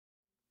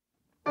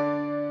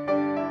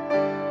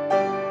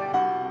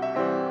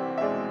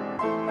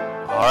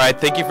All right,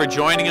 thank you for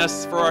joining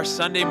us for our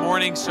Sunday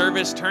morning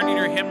service. Turn in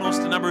your hymnals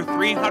to number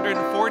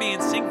 340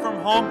 and sing from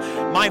home,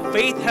 My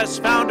Faith Has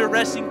Found a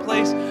Resting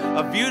Place.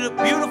 A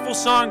beautiful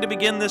song to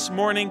begin this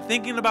morning,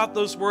 thinking about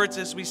those words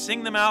as we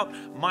sing them out.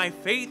 My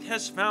faith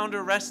has found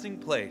a resting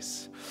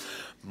place.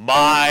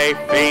 My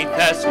faith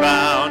has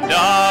found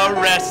a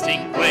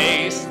resting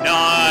place,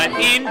 not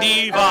in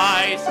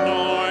device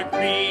nor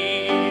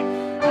creed.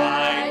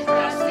 I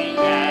trust the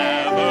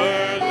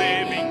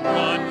ever-living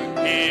one,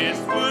 his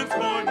wounds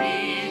for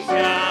me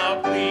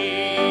shall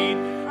bleed.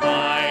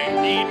 I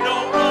need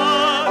no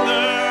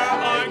other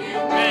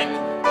argument,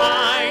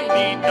 I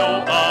need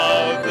no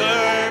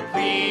other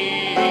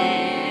plea.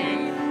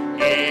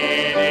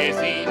 It is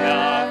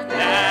enough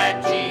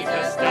that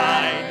Jesus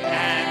died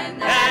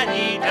and that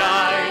he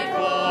died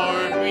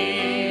for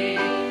me.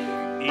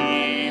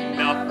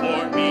 Enough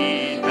for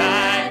me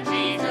that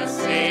Jesus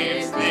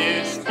saves.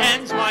 This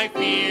ends my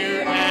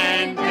fear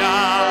and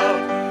doubt.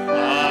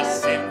 A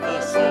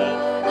sinful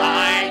soul,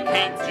 I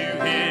came to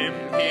him,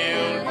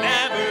 he'll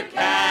never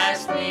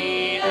cast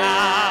me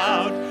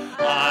out.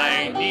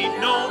 I need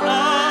no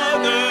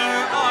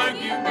other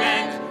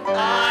argument,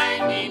 I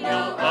need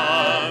no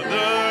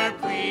other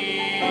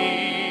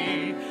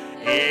plea.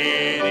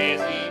 It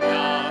is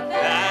enough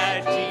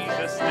that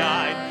Jesus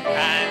died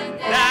and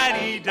that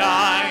he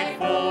died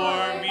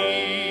for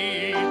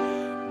me.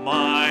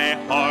 My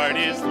heart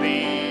is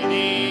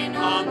leaning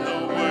on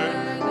the word,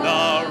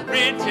 the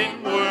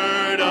written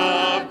word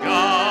of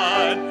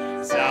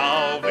God.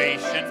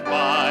 Salvation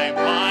by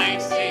my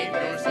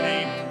Savior's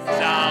name,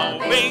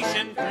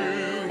 salvation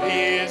through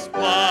his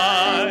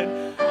blood.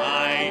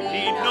 I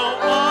need no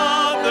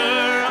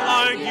other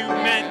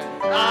argument,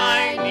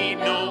 I need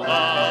no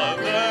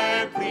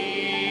other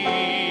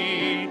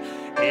plea.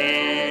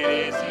 It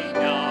is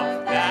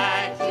enough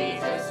that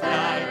Jesus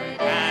died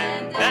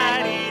and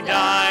that he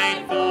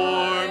died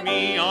for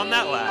me. On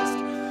that last,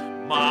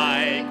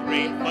 my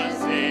great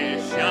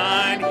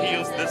physician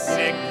heals the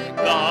sick,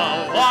 the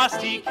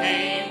lost he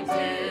came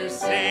to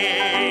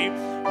save.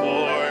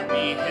 For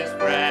me his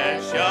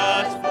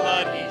precious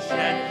blood he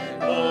shed,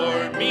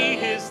 for me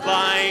his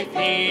life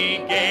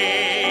he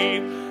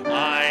gave.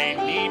 I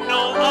need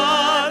no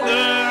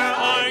other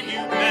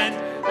argument,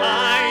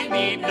 I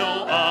need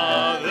no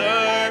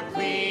other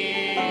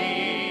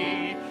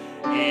plea.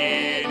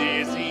 It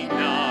is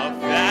enough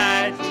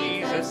that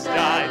Jesus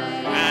died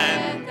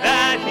and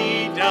that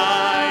he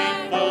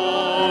died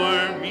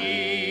for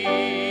me.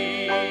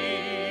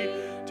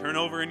 Turn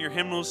over in your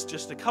hymnals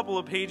just a couple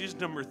of pages,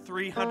 number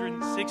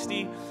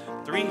 360.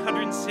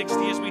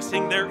 360 as we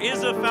sing, there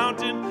is a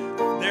fountain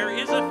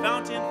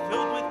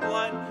filled with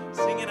blood.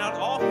 Singing out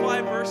all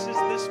 5 verses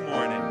this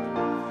morning.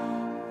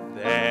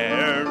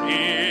 There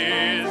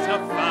is a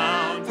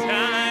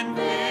fountain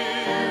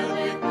filled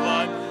with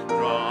blood,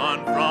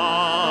 drawn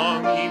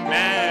from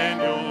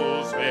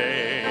Emmanuel's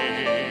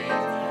veins,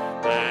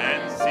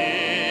 and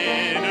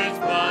sinners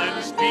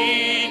plunged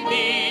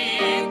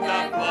beneath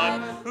the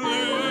flood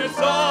lose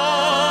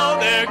all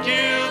their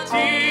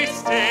guilty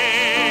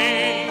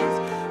stains,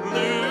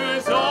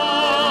 lose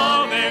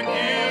all their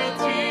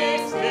guilty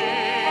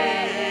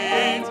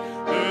stains,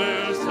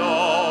 lose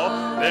all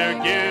their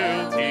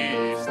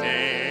guilty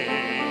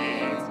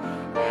stains,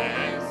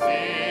 and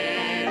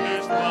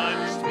sinners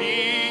plunged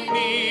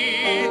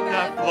beneath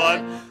the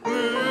flood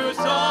lose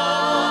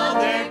all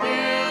their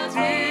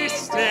guilty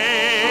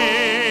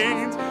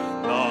stains.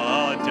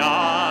 The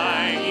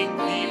dying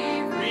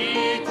thief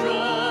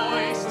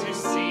rejoiced to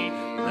see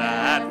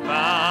that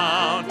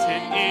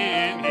fountain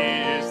in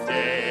his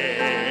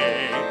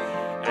day,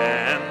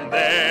 and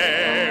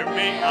there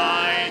may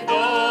I,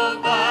 though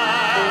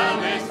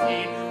vilest he,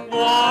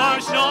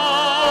 wash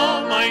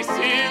all my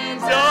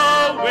sins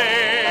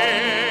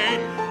away,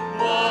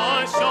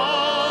 wash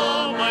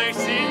all my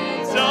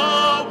sins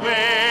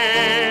away,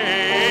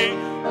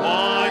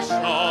 wash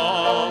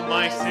all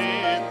my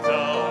sins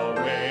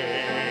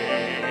away,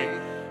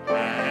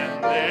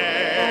 and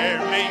there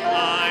may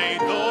I,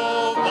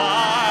 though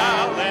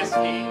vilest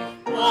he,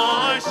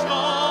 wash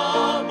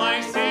all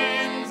my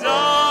sins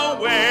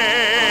away.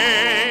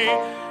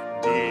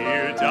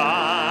 Dear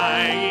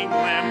dying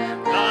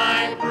Lamb,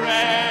 thy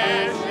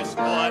precious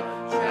blood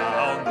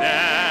shall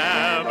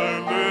never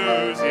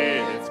lose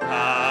its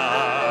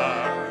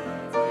power,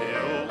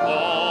 till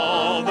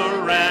all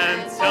the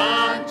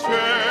ransomed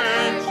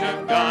church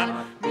of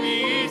God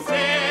be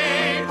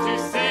saved to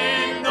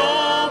sin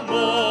no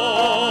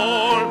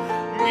more,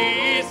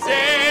 be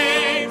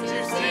saved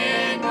to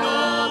sin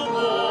no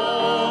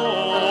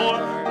more,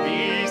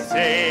 be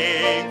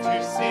saved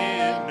to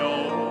sin no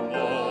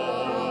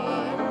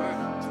more,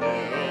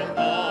 till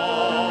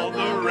all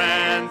the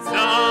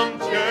ransomed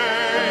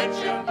church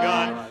of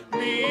God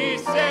be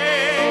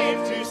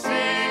saved to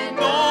sin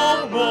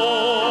no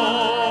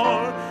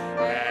more.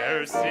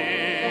 Ere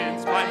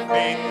since by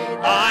faith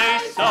I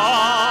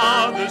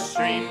saw the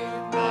stream,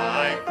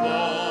 my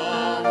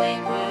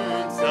flowing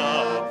wounds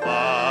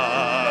supply,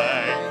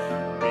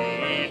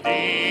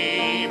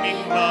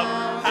 redeeming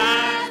love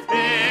has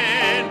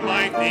been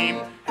my theme,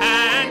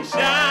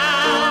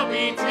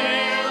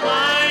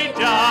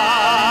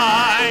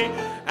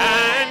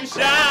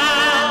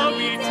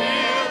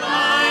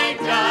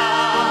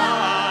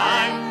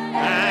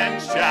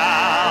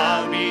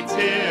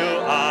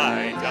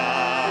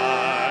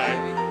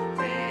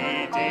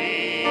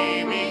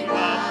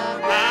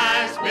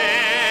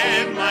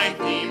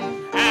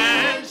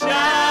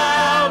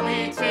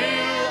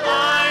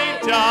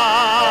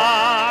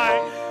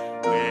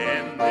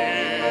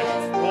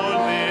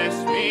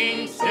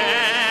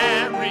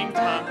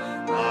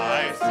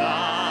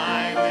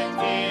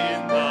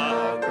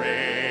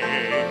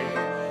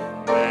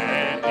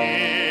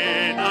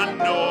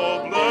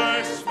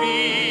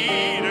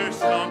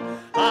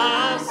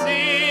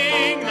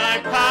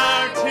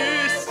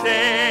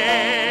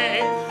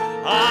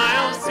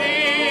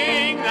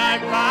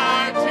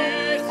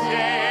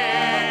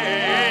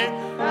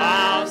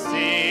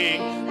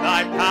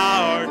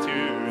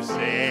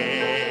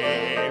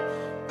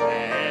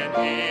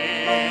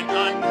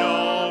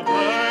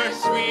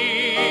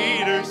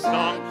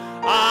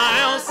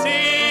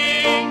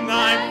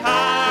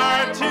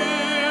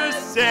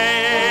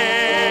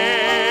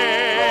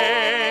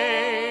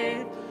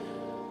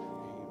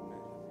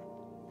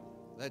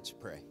 Let's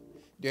pray.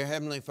 Dear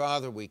Heavenly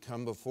Father, we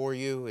come before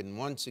you, and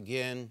once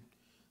again,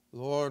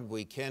 Lord,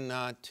 we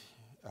cannot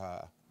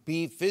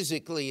be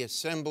physically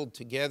assembled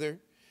together,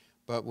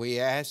 but we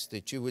ask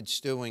that you would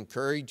still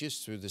encourage us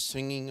through the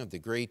singing of the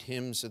great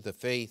hymns of the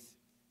faith,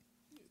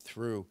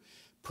 through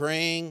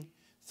praying,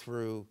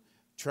 through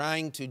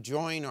trying to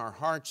join our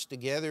hearts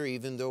together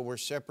even though we're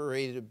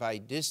separated by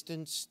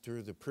distance,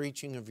 through the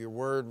preaching of your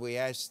word. We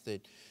ask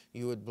that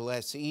you would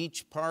bless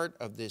each part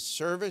of this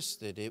service,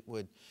 that it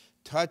would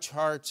touch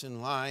hearts and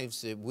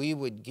lives, that we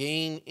would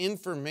gain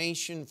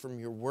information from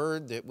your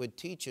word that would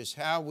teach us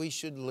how we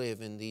should live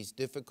in these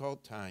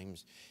difficult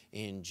times.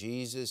 In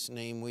Jesus'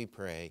 name we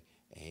pray.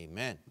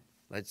 Amen.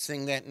 Let's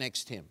sing that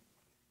next hymn.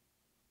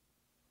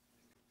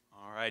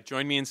 All right,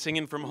 join me in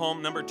singing from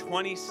home, number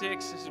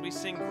 26, as we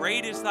sing,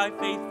 Great is Thy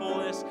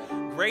Faithfulness,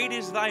 Great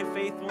is Thy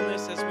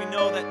Faithfulness, as we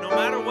know that no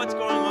matter what's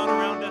going on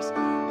around us,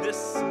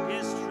 this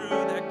is true,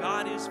 that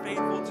God is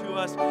faithful to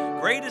us.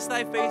 Great is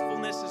Thy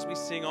faithfulness, as we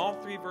sing all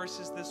three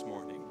verses this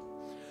morning.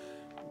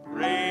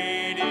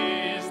 Great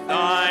is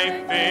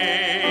Thy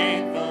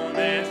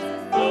faithfulness,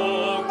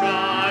 O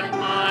God,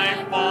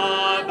 my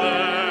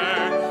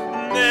Father.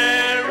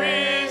 There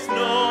is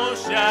no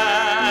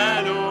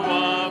shadow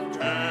of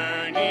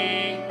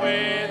turning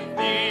with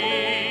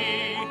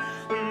Thee.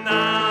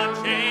 Thou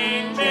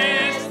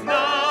changest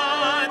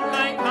not,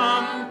 Thy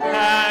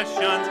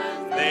compassions,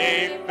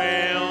 they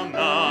fail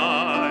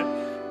not.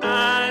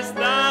 As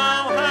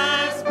Thou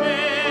hast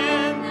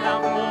been,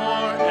 Thou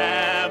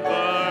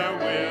forever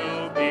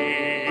will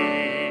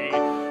be.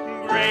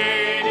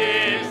 Great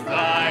is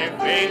Thy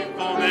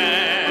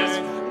faithfulness,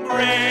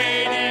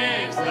 great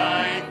is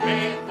Thy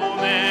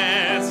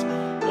faithfulness.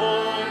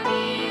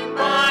 Morning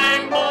by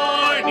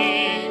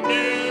morning,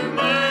 new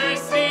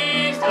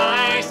mercies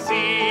I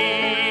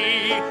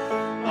see.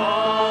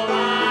 All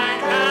I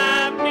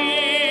have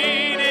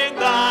needed,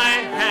 Thy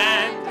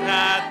hand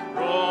hath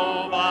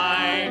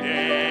provided.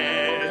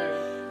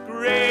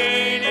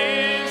 Great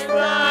is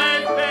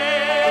Thy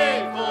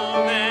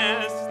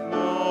faithfulness,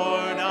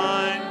 Lord,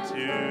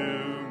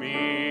 unto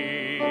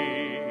me.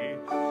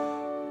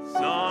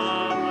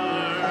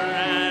 Summer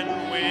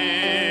and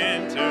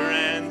winter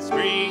and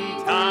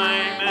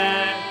springtime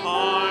and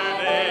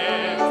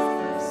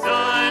harvest,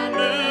 sun,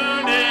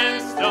 moon,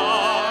 and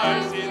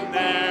stars in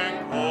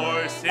their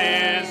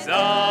courses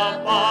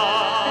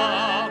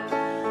above,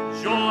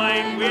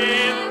 join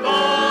with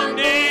all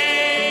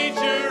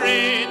nature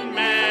in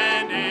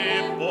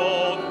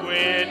manifold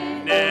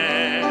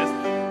witness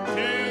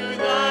to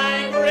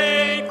Thy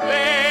great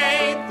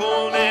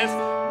faithfulness,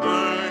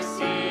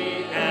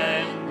 mercy,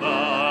 and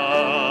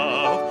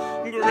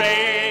love.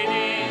 Great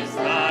is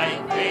Thy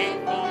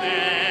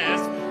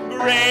faithfulness,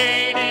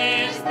 great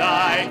is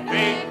Thy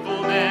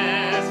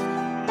faithfulness.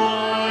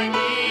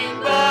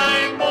 Morning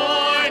by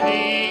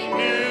morning,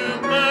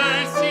 new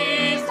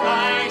mercies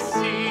I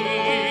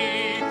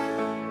see.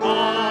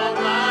 All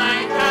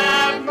I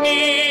have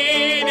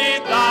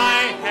needed,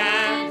 Thy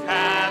hand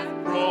hath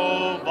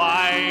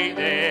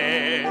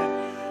provided.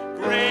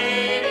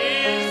 Great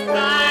is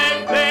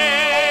Thy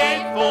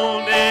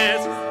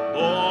faithfulness,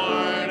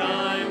 Lord,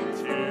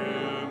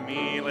 unto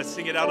me. Let's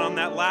sing it out on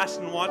that last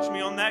and watch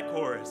me on that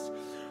chorus.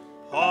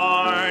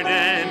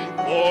 Pardon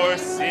for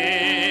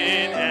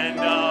sin and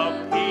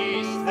a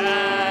peace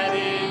that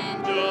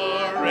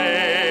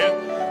endureth,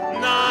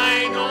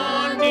 Thine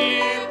own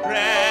dear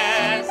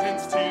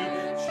presence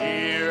to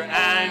cheer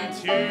and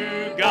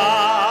to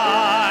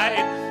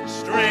guide,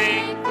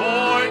 strength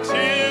for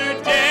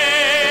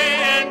today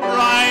and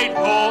bright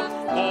hope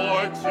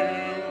for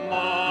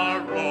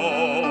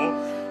tomorrow.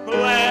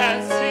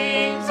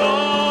 Blessings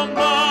all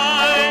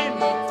mine,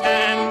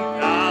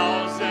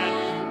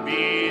 10,000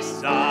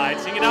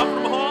 besides. Sing it out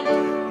from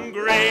home.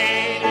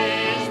 Great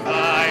is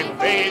Thy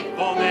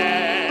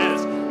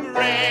faithfulness,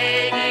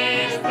 great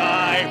is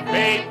Thy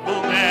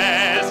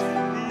faithfulness.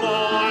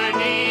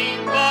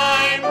 Morning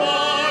by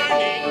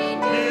morning,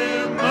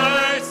 new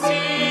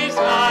mercies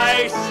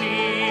I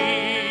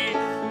see.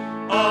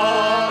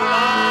 All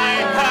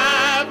I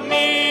have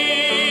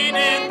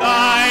needed,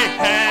 Thy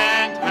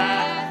hand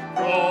hath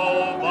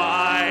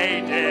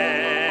provided.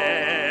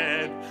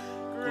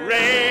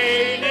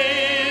 Great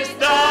is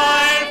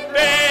Thy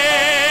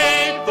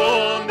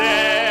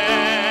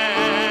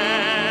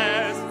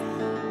faithfulness,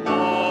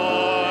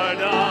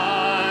 Lord,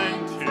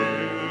 unto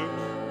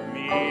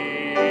me.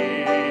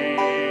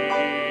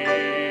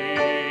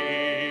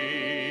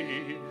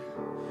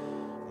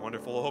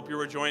 Wonderful. I hope you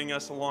were joining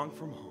us along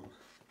from home.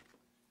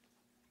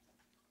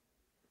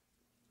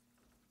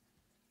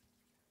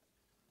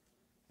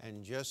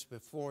 And just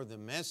before the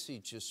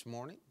message this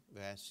morning,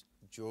 we asked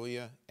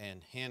Julia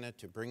and Hannah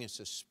to bring us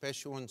a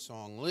special one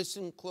song.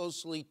 Listen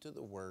closely to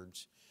the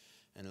words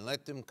and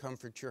let them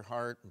comfort your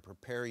heart and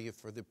prepare you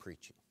for the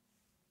preaching.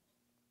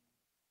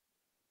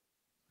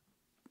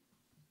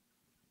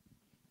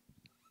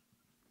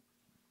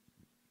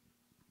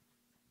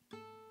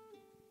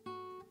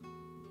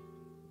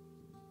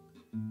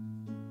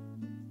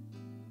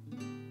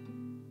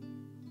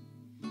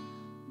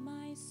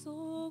 My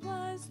soul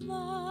was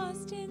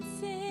lost in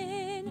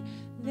sin,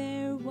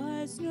 there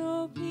was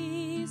no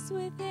peace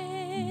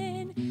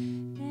within.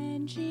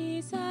 Then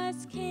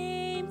Jesus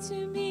came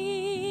to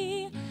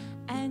me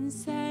and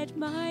set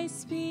my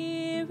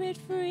spirit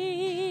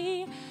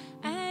free.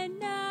 And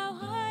now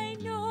I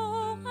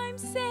know I'm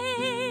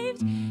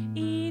saved,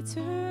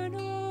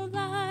 eternal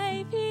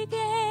life He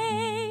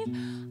gave.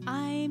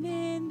 I'm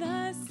in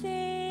the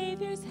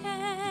Savior's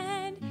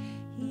hand,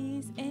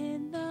 He's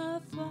in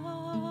the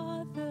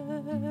Father's.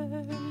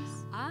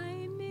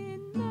 I'm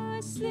in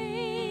the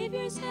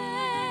Savior's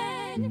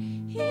hand,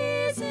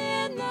 He's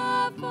in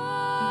the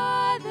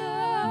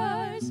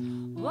Father's.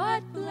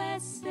 What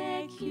blessed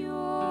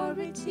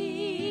security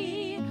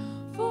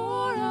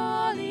for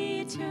all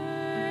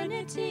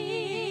eternity.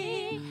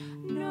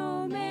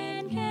 No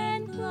man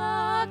can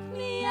pluck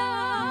me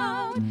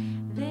out.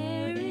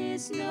 There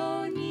is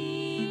no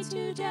need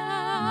to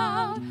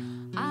doubt.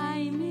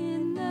 I'm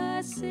in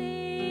the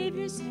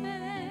Savior's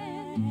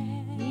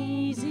hand.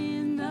 He's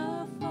in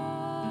the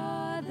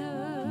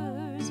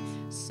Father's.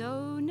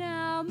 So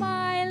now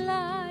my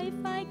life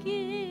I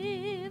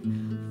give,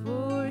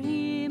 for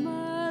Him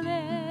I'll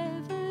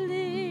ever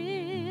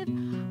live.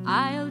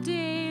 I'll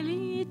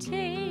daily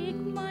take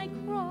my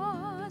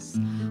cross,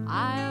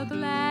 I'll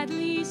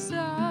gladly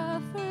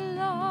suffer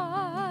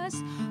loss,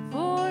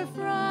 for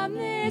from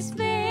this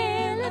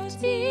veil of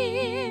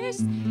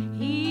tears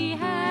He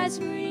has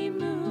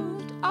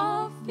removed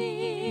all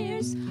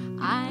fears.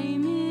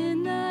 I'm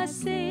in the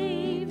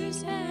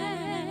Savior's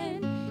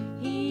hand,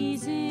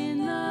 He's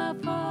in the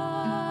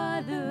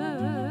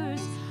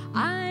Father's.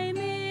 I'm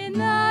in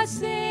the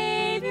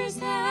Savior's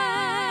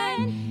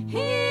hand,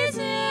 He's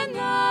in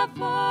the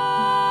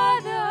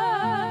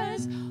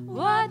Father's.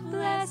 What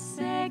blessed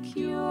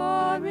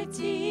security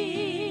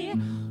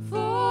for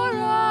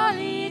all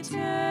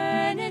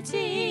eternity.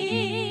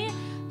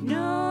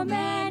 No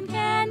man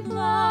can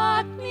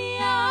pluck me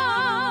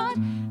out.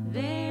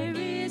 There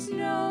is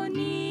no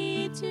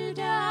need to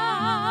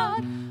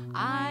doubt.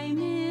 I'm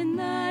in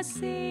the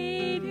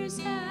Savior's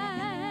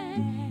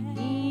hand.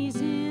 He's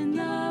in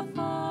the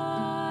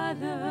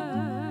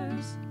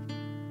Father's.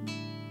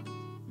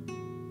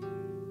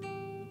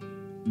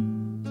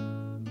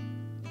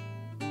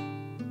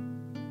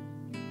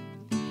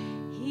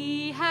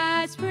 He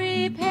has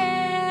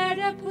prepared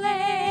a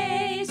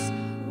place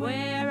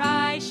where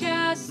I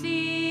shall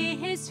see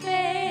His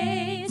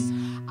face.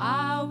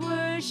 I'll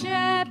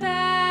worship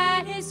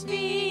at His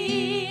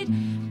feet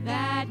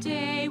that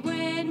day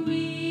when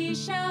we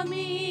shall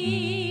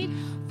meet.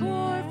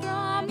 For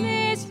from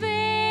this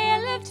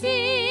veil of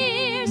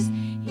tears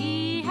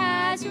He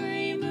has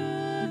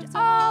removed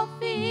all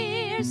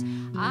fears.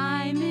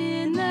 I'm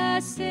in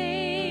the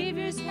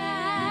Savior's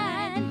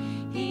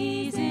hand,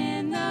 He's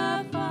in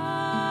the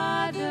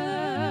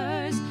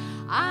Father's.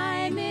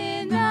 I'm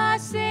in the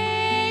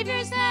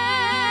Savior's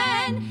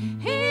hand,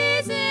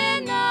 He's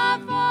in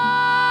the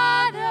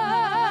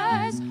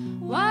Father's.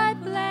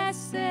 What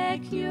blessed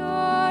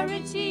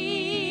security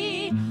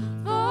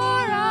for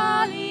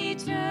all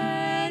eternity.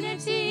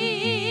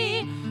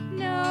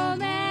 No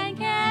man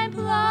can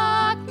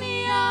pluck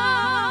me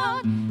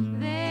out.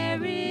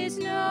 There is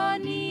no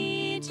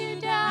need to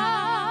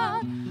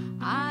doubt.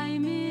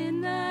 I'm in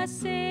the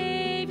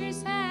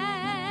Savior's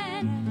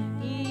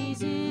hand,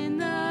 He's in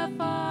the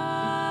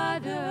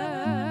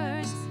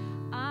Father's.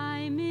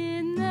 I'm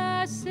in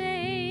the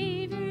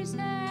Savior's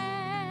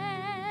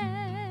hand,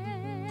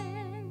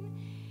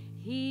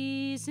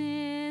 He's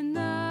in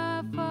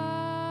the Father's.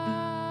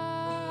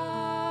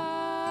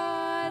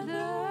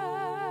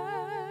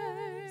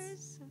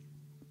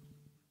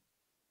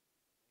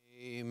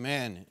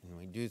 Amen. And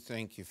we do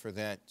thank you for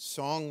that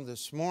song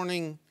this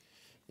morning.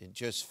 It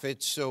just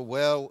fits so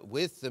well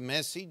with the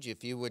message.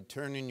 If you would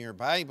turn in your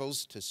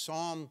Bibles to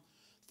Psalm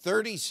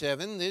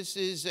 37. This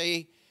is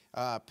a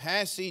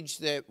passage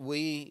that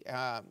we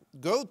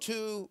go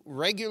to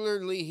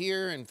regularly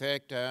here. In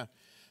fact, I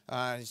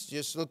was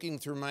just looking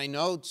through my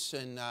notes,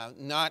 and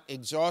not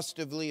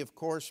exhaustively, of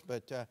course,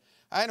 but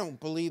I don't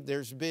believe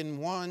there's been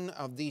one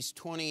of these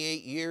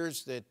 28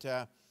 years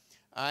that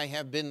I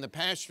have been the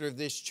pastor of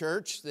this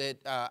church that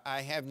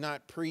I have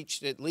not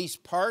preached at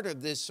least part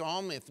of this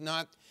psalm, if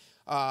not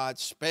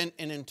spent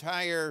an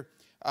entire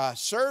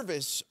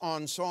service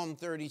on Psalm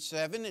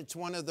 37. It's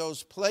one of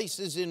those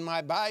places in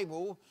my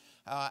Bible,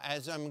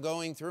 as I'm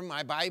going through,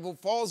 my Bible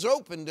falls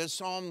open to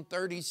Psalm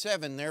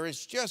 37. There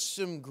is just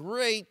some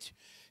great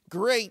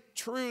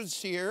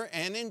truths here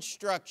and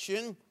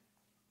instruction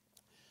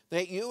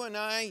that you and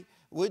I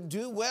would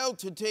do well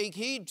to take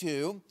heed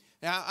to.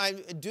 Now, I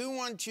do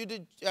want you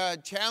to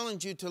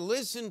challenge you to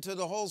listen to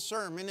the whole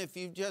sermon. If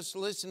you just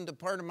listen to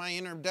part of my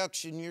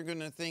introduction, you're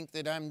going to think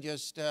that I'm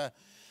just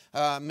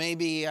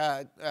maybe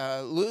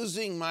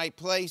losing my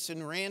place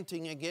and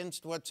ranting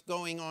against what's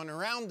going on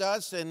around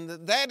us. And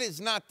that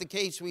is not the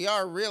case. We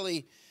are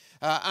really,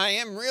 I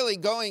am really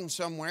going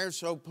somewhere.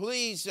 So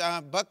please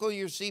buckle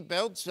your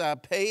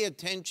seatbelts, pay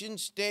attention,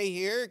 stay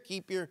here,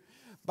 keep your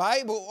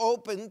Bible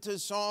open to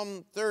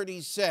Psalm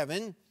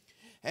 37.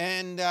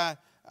 And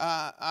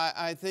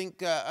I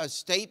think a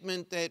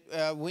statement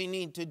that we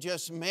need to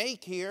just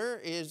make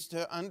here is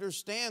to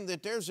understand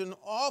that there's an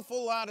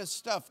awful lot of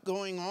stuff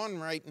going on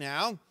right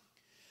now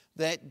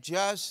that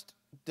just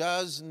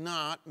does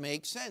not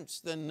make sense.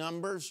 The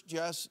numbers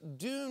just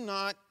do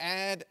not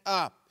add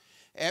up.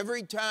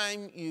 Every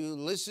time you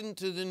listen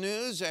to the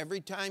news, every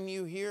time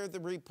you hear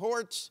the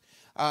reports,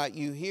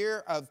 you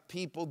hear of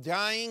people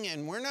dying,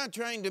 and we're not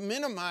trying to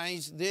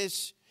minimize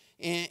this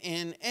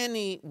in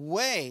any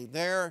way.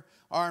 There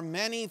are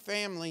many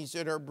families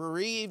that are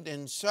bereaved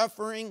and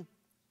suffering,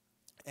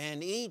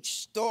 and each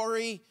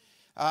story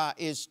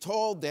is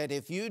told that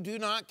if you do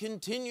not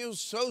continue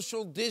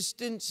social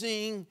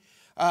distancing,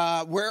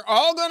 we're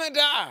all going to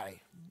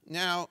die.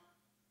 Now,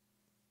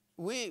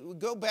 we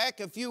go back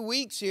a few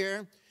weeks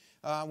here.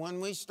 When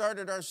we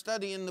started our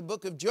study in the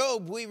book of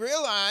Job, we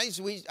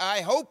realized,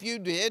 I hope you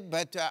did,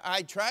 but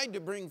I tried to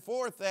bring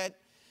forth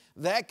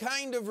that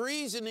kind of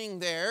reasoning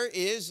there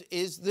is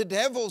the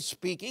devil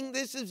speaking.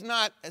 This is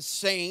not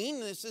sane.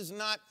 This is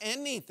not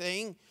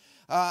anything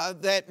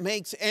that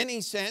makes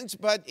any sense,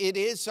 but it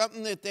is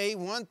something that they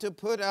want to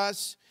put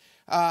us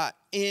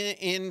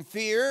in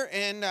fear.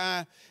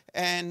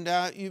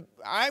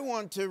 I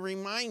want to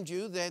remind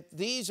you that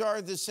these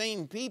are the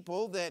same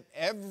people that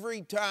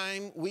every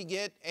time we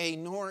get a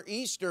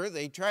nor'easter,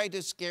 they try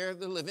to scare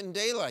the living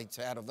daylights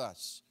out of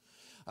us.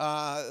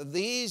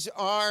 These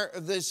are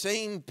the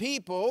same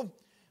people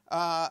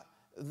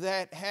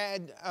that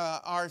had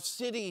our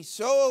city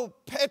so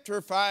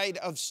petrified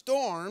of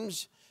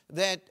storms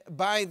that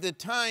by the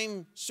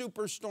time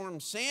Superstorm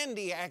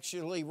Sandy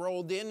actually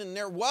rolled in and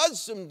there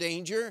was some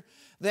danger,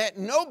 that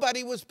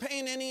nobody was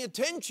paying any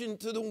attention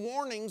to the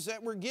warnings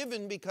that were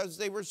given because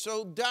they were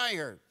so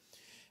dire.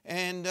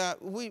 And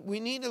we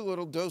need a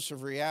little dose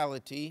of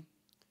reality.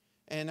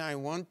 And I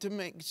want to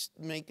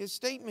make a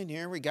statement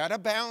here. We got to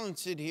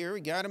balance it here.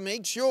 We got to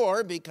make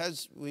sure,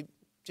 because we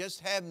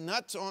just have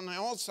nuts on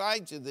all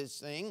sides of this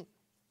thing.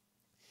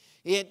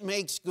 It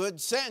makes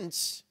good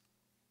sense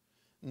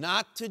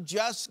not to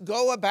just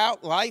go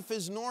about life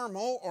as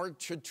normal or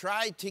to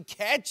try to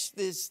catch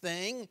this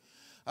thing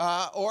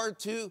or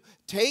to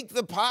take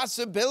the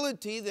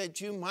possibility that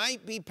you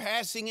might be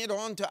passing it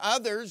on to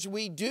others.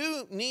 We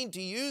do need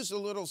to use a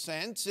little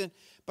sense.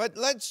 But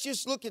let's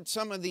just look at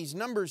some of these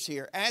numbers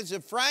here. As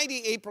of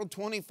Friday, April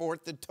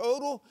 24th, the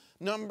total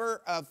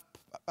number of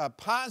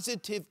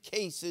positive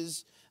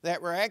cases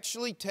that were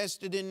actually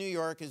tested in New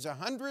York is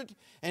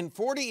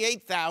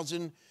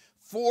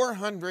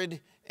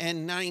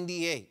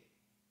 148,498.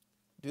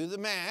 Do the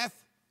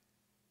math.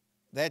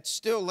 That's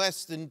still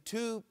less than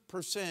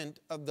 2%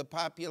 of the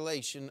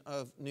population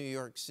of New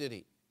York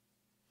City.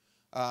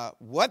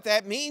 What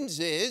that means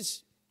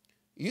is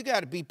you got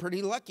to be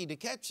pretty lucky to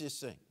catch this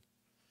thing.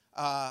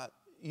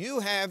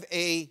 You have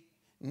a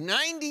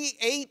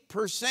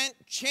 98%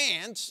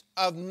 chance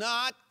of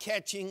not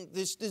catching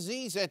this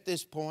disease at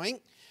this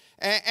point.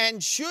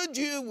 And should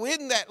you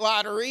win that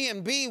lottery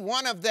and be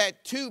one of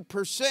that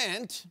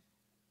 2%,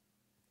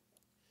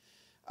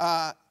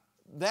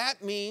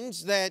 that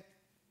means that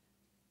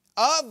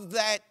of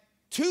that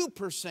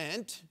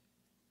 2%,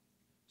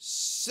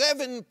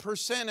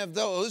 7% of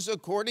those,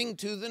 according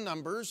to the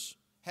numbers,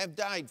 have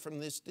died from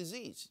this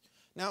disease.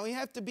 Now, we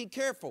have to be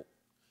careful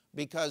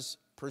because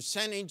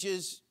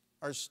percentages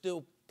are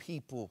still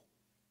people.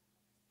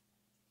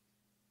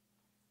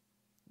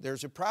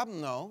 There's a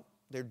problem, though.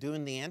 They're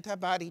doing the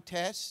antibody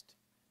test,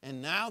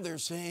 and now they're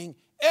saying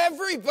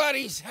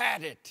everybody's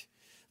had it.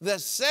 The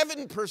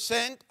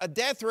 7%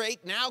 death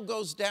rate now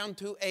goes down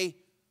to a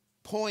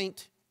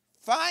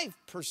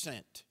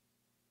 0.5%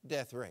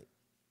 death rate.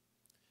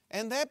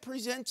 And that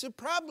presents a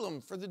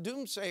problem for the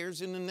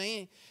doomsayers and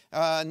the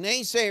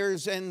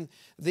naysayers and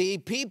the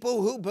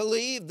people who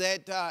believe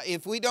that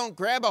if we don't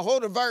grab a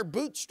hold of our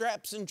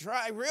bootstraps and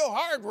try real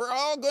hard, we're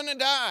all going to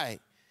die.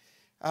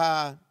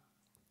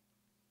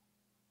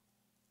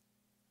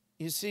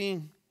 You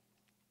see,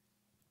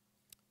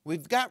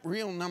 we've got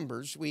real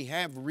numbers. We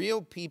have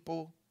real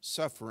people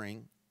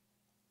suffering.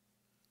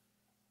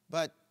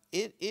 But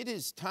it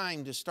is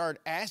time to start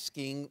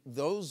asking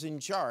those in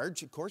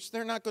charge. Of course,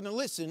 they're not going to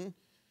listen.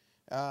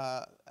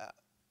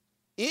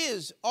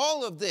 Was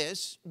all of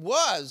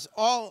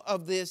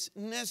this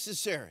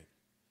necessary?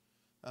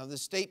 The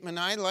statement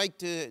I like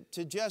to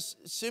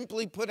just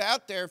simply put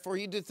out there for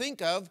you to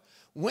think of: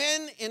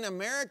 when in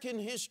American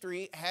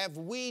history have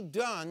we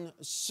done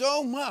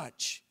so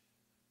much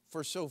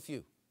for so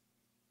few?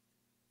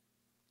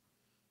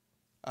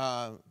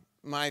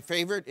 My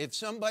favorite, if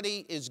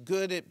somebody is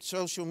good at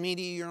social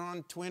media, you're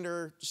on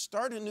Twitter,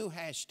 start a new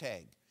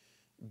hashtag.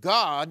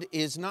 God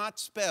is not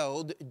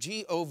spelled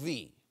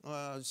G-O-V.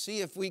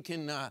 See if we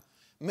can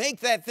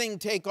make that thing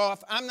take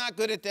off. I'm not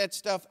good at that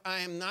stuff. I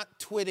am not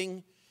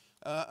twitting.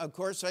 Of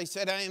course, I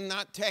said I am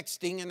not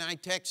texting, and I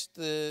text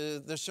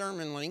the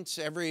sermon links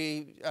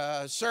every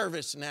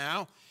service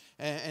now.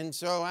 And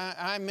so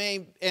I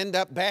may end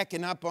up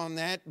backing up on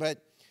that,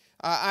 but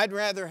I'd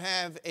rather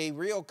have a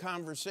real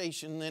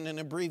conversation than an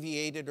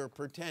abbreviated or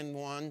pretend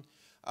one.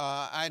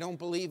 I don't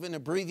believe in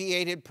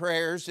abbreviated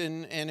prayers,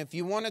 and if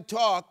you want to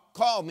talk,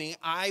 call me.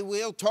 I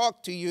will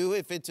talk to you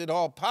if it's at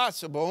all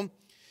possible.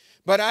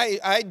 But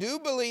I do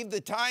believe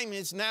the time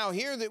is now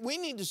here that we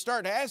need to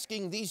start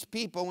asking these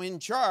people in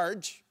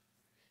charge,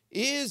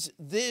 was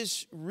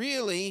this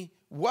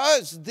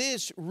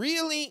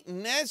really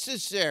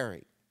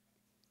necessary?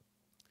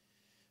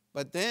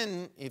 But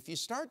then, if you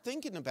start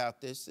thinking about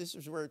this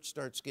is where it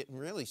starts getting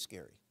really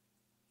scary.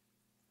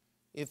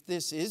 If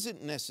this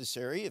isn't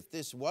necessary, if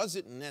this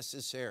wasn't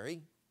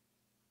necessary,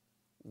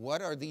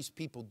 what are these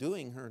people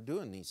doing who are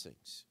doing these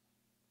things?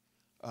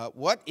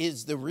 What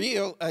is the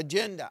real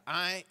agenda?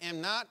 I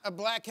am not a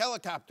black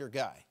helicopter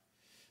guy.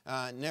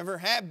 Never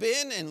have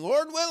been, and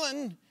Lord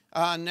willing,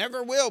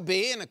 never will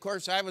be. And of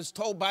course, I was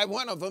told by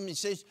one of them, he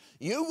says,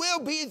 you will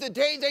be the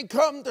day they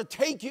come to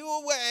take you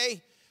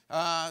away.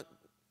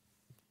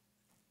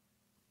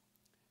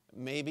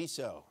 Maybe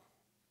so.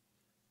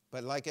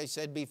 But like I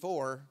said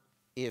before,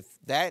 if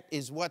that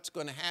is what's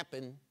going to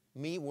happen,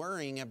 me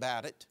worrying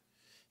about it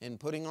and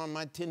putting on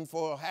my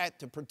tinfoil hat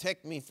to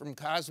protect me from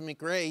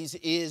cosmic rays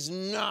is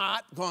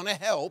not going to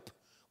help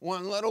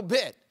one little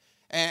bit.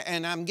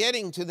 And I'm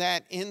getting to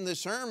that in the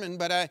sermon,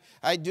 but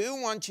I do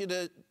want you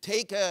to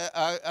take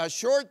a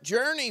short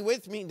journey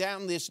with me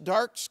down this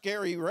dark,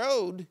 scary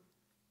road.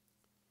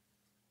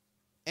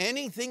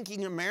 Any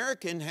thinking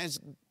American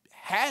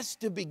has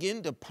to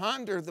begin to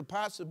ponder the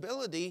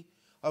possibility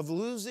of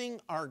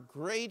losing our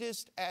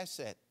greatest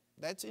asset.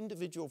 That's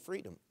individual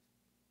freedom.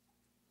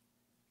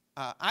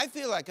 I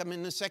feel like I'm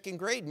in the second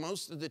grade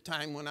most of the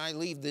time when I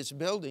leave this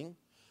building.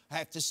 I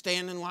have to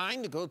stand in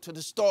line to go to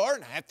the store,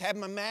 and I have to have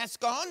my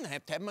mask on, I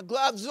have to have my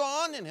gloves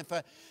on, and if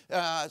I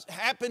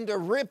happen to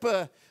rip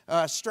a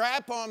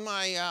strap on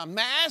my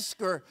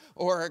mask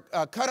or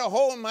cut a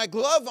hole in my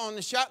glove on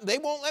the shop, they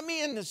won't let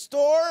me in the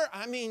store.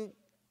 I mean,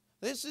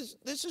 this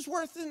is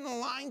worse than the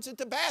lines at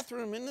the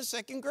bathroom in the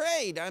second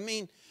grade. I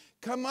mean,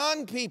 come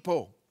on,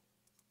 people.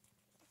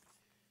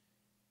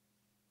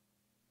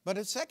 But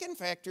a second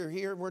factor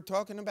here we're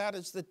talking about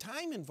is the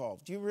time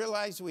involved. You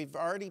realize we've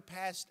already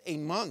passed a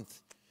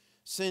month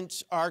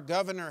since our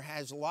governor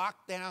has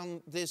locked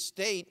down this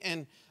state.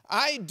 And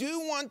I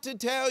do want to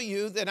tell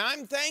you that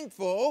I'm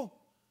thankful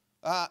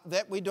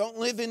that we don't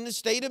live in the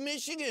state of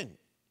Michigan.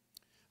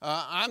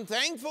 I'm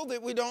thankful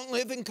that we don't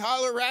live in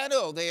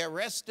Colorado. They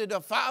arrested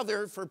a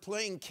father for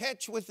playing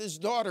catch with his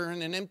daughter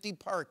in an empty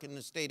park in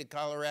the state of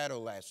Colorado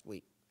last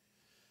week.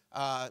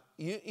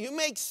 You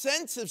make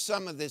sense of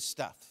some of this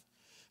stuff.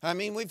 I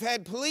mean, we've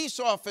had police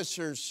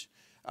officers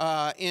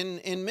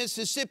in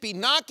Mississippi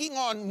knocking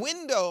on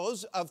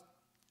windows of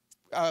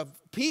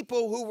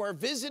people who were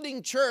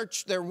visiting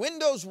church. Their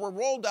windows were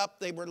rolled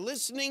up. They were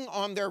listening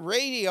on their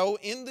radio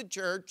in the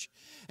church.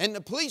 And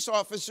the police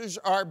officers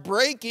are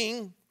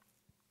breaking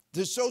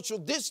the social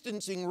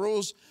distancing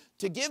rules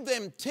to give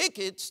them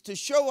tickets to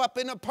show up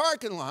in a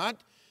parking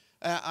lot.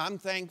 I'm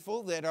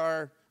thankful that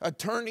our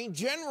Attorney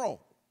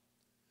General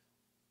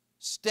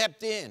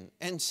stepped in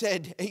and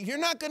said, hey, you're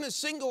not going to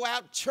single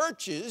out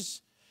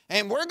churches,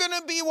 and we're going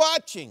to be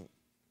watching.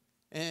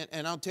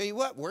 And I'll tell you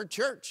what, we're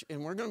church,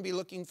 and we're going to be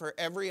looking for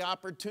every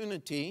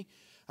opportunity.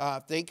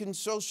 If they can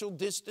social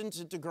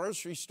distance at the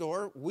grocery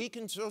store, we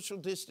can social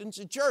distance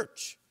at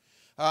church.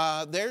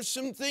 There's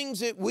some things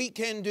that we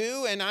can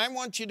do, and I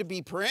want you to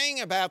be praying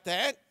about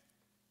that.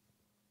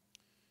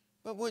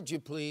 But would you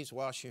please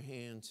wash your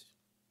hands?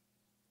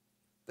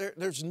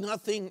 There's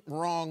nothing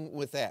wrong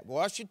with that.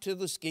 Wash it till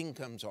the skin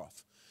comes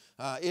off.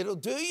 It'll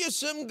do you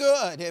some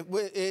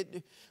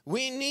good.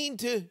 We need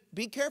to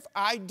be careful.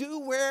 I do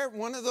wear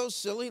one of those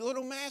silly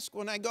little masks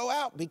when I go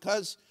out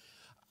because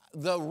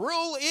the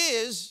rule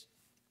is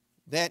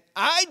that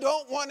I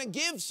don't want to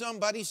give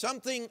somebody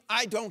something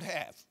I don't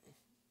have.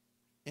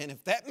 And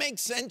if that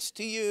makes sense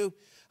to you,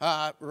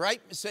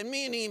 send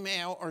me an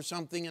email or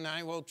something and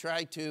I will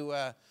try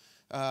to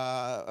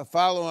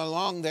follow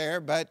along there.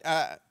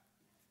 But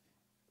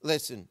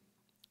listen,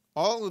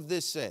 all of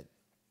this said,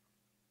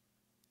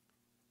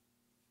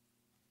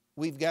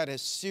 we've got a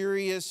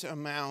serious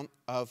amount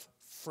of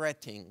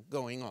fretting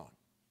going on.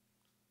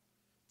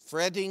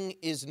 Fretting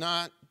is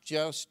not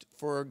just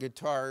for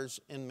guitars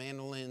and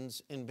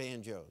mandolins and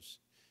banjos.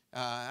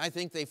 I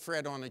think they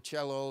fret on a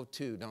cello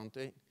too, don't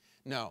they?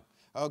 No.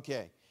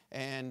 Okay.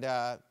 And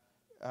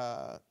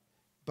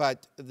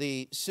but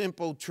the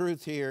simple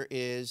truth here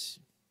is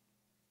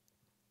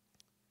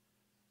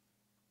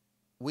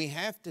we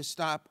have to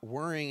stop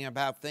worrying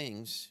about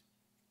things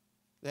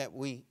that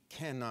we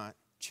cannot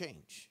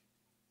change.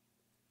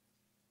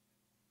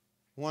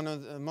 One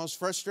of the most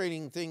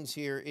frustrating things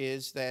here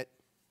is that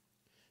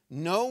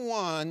no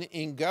one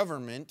in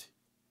government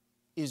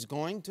is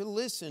going to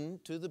listen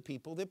to the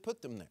people that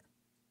put them there.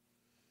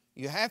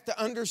 You have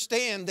to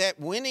understand that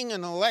winning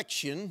an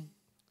election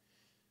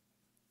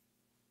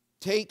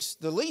takes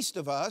the least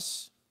of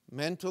us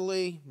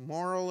mentally,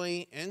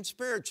 morally, and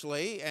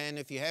spiritually. And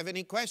if you have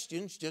any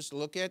questions, just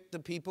look at the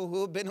people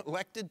who have been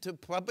elected to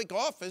public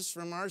office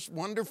from our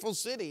wonderful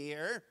city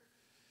here.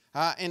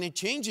 And it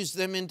changes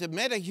them into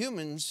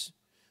meta-humans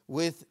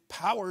with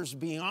powers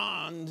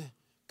beyond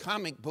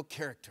comic book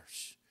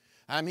characters.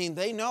 I mean,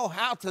 they know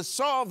how to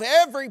solve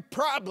every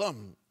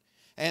problem.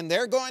 And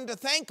they're going to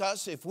thank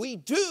us if we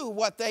do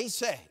what they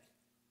say.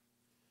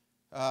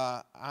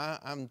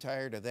 I'm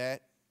tired of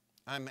that.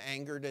 I'm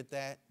angered at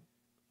that.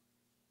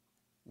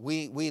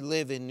 We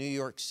live in New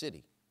York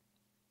City.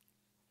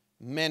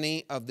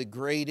 Many of the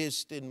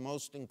greatest and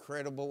most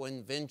incredible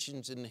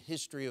inventions in the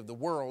history of the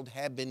world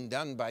have been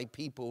done by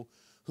people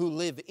who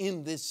live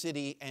in this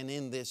city and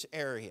in this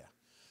area.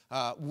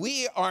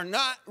 We are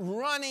not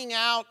running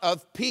out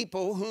of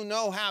people who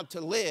know how to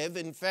live.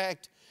 In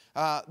fact,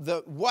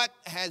 what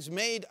has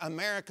made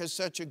America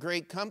such a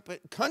great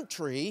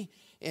country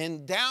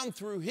and down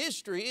through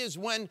history is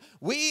when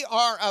we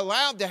are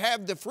allowed to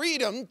have the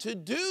freedom to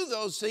do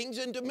those things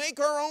and to make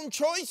our own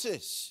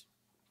choices.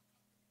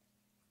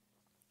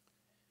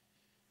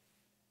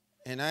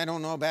 And I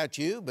don't know about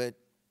you, but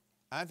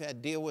I've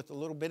had to deal with a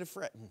little bit of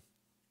fretting.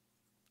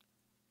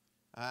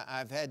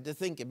 I've had to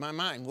think in my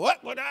mind,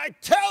 what would I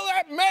tell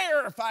that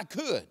mayor if I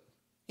could?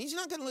 He's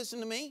not going to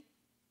listen to me.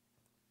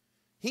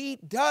 He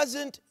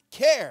doesn't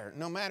care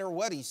no matter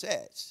what he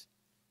says.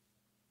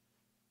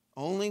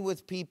 Only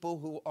with people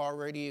who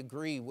already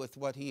agree with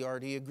what he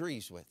already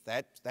agrees with.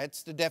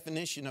 That's the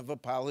definition of a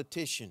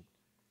politician.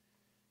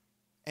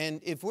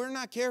 And if we're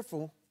not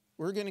careful,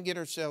 we're going to get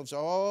ourselves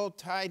all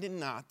tied in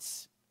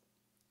knots.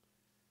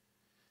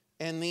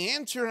 And the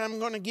answer I'm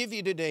going to give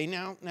you today,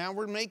 now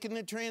we're making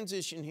the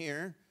transition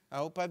here. I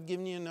hope I've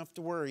given you enough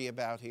to worry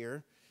about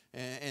here.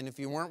 And if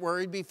you weren't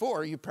worried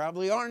before, you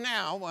probably are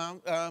now.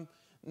 Well,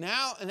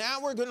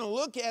 now we're going to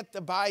look at the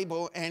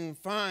Bible and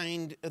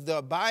find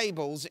the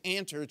Bible's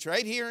answer. It's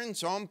right here in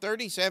Psalm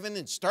 37.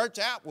 It starts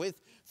out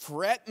with,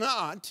 fret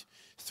not.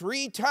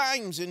 3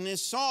 times in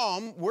this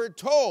psalm, we're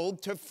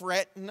told to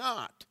fret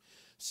not.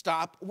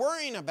 Stop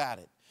worrying about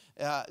it.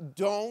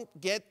 Don't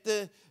get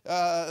the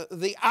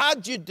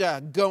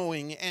agita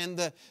going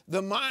and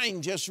the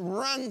mind just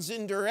runs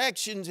in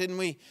directions and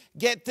we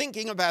get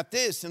thinking about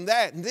this and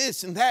that and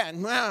this and that.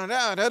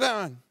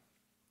 And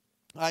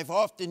I've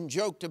often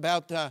joked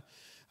about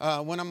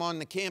when I'm on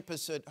the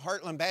campus at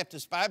Heartland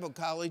Baptist Bible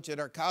College, that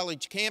our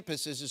college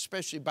campuses,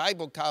 especially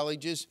Bible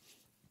colleges,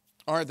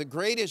 are the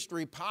greatest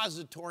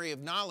repository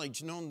of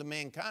knowledge known to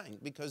mankind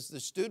because the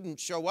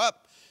students show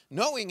up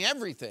knowing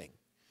everything.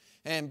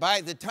 And by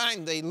the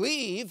time they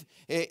leave,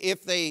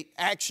 if they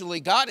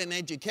actually got an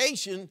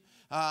education,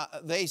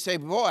 they say,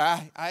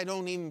 boy, I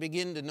don't even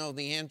begin to know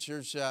the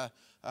answers.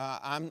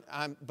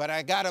 But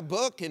I got a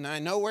book and I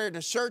know where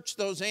to search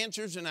those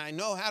answers and I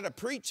know how to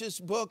preach this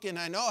book and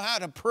I know how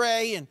to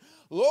pray. And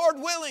Lord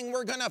willing,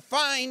 we're going to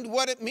find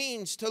what it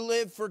means to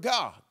live for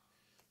God.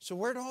 So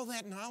where'd all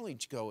that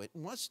knowledge go? It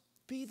must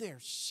be there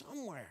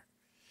somewhere.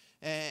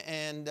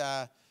 And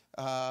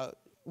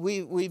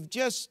we've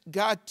just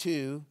got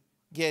to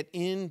get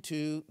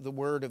into the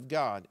Word of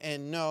God.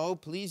 And no,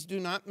 please do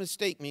not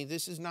mistake me.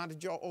 This is not a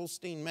Joel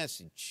Osteen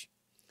message.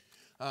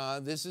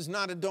 This is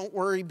not a don't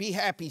worry, be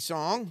happy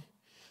song.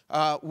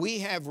 We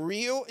have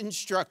real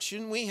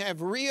instruction. We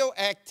have real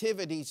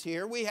activities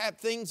here. We have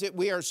things that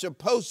we are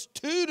supposed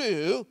to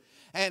do.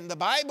 And the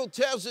Bible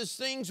tells us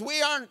things we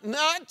are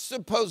not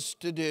supposed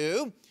to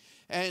do.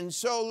 And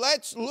so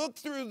let's look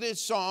through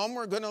this psalm.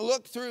 We're going to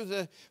look through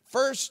the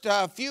first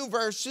few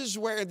verses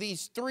where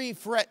these 3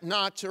 fret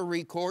nots are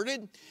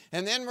recorded.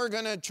 And then we're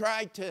going to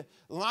try to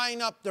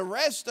line up the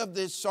rest of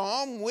this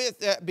psalm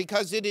with,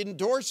 because it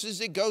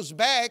endorses, it goes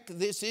back.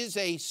 This is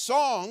a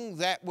song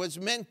that was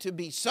meant to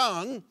be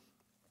sung.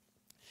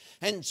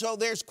 And so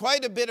there's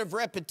quite a bit of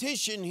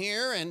repetition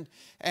here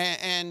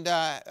and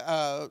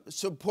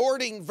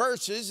supporting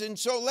verses. And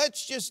so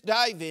let's just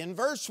dive in.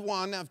 Verse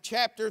 1 of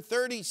chapter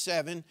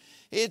 37,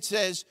 it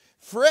says,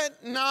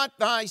 fret not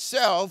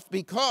thyself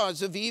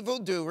because of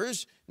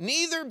evildoers,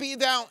 neither be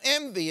thou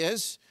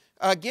envious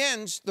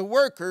against the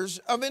workers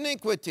of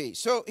iniquity.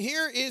 So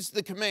here is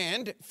the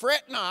command,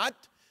 fret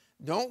not,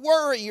 don't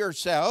worry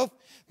yourself.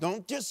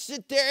 Don't just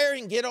sit there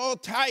and get all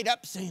tied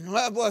up saying,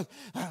 well,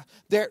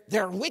 there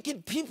are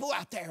wicked people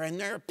out there and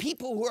there are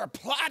people who are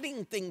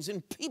plotting things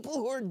and people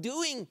who are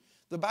doing.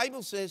 The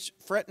Bible says,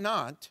 fret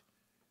not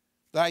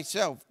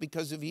thyself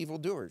because of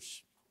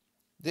evildoers.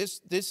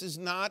 This is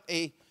not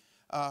a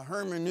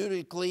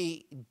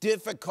hermeneutically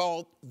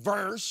difficult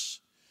verse.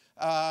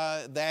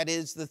 That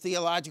is the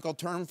theological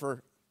term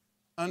for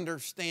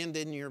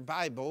understanding your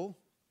Bible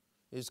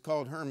is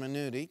called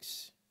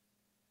hermeneutics.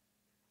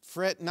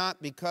 Fret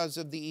not because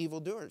of the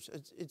evildoers.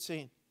 It's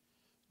saying,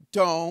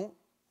 don't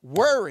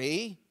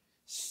worry.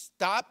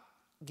 Stop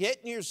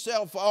getting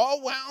yourself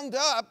all wound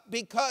up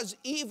because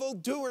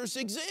evildoers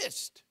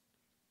exist.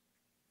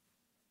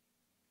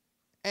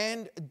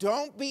 And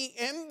don't be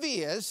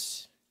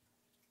envious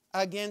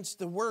against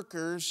the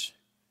workers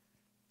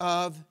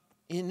of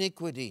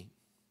iniquity.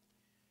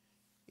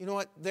 You know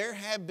what? There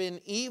have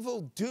been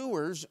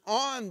evildoers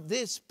on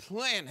this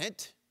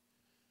planet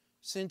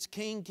since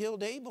Cain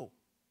killed Abel.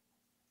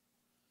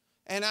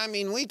 And I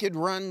mean, we could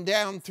run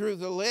down through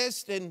the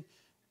list, and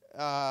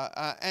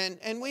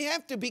And we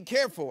have to be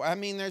careful. I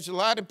mean, there's a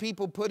lot of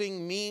people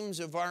putting memes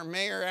of our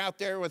mayor out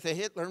there with a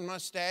Hitler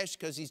mustache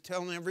because he's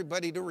telling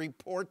everybody to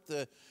report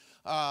the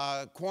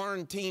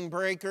quarantine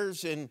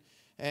breakers. And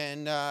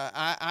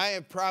I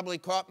have probably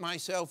caught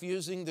myself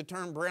using the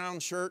term brown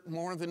shirt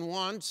more than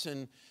once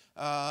and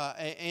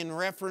in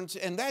reference,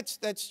 and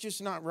that's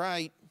just not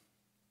right.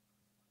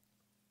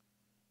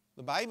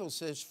 The Bible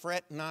says,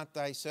 fret not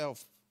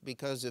thyself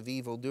because of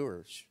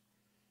evildoers.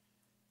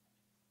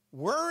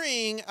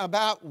 Worrying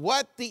about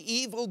what the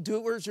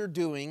evildoers are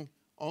doing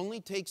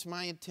only takes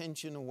my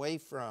attention away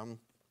from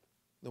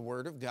the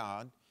Word of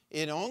God.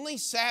 It only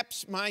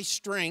saps my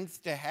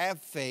strength to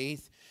have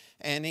faith,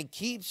 and it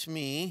keeps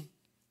me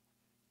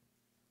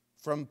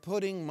from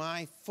putting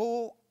my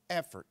full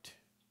effort.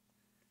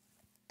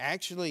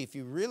 Actually, if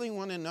you really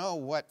want to know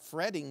what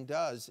fretting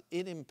does,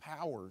 it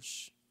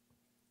empowers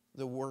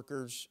the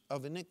workers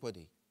of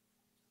iniquity.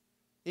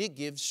 It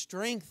gives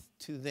strength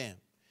to them.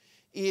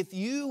 If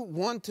you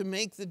want to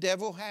make the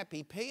devil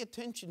happy, pay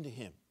attention to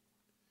him.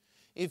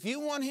 If you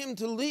want him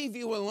to leave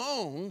you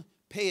alone,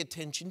 pay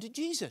attention to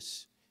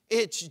Jesus.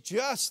 It's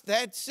just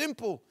that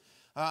simple.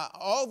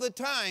 All the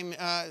time,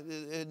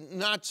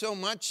 not so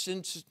much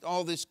since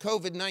all this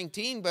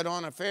COVID-19, but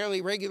on a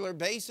fairly regular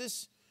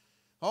basis.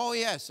 Oh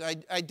yes,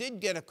 I did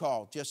get a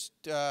call just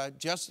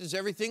as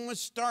everything was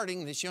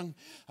starting. This young,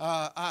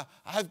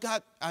 I've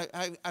got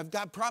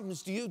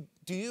problems. Do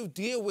you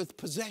deal with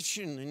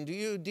possession, and do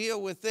you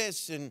deal with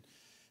this?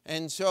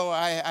 And so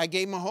I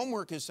gave him a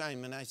homework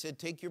assignment. I said,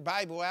 take your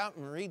Bible out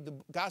and read the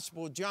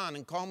Gospel of John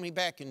and call me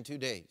back in 2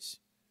 days.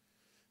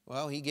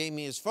 Well, he gave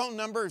me his phone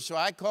number, so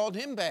I called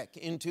him back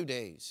in 2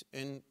 days,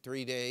 and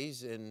 3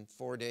 days, and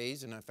 4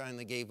 days, and I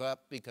finally gave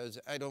up because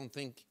I don't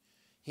think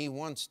he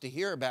wants to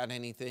hear about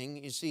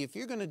anything. You see, if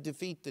you're going to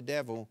defeat the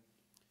devil,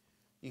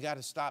 you got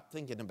to stop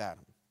thinking about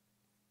him.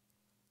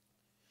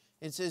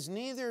 It says,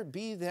 neither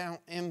be thou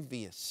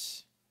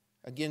envious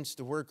against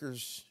the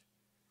workers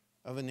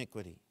of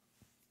iniquity.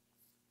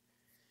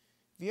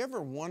 Have you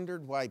ever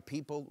wondered why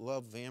people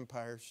love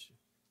vampires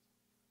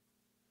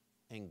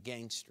and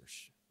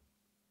gangsters?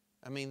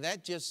 I mean,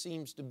 that just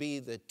seems to be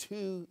the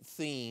two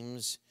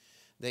themes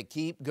that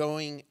keep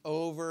going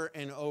over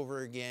and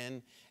over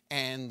again.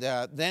 And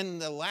then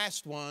the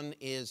last one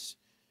is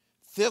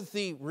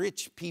filthy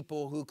rich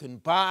people who can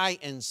buy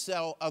and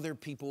sell other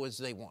people as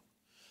they want.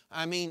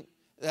 I mean,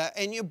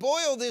 and you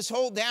boil this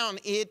whole down,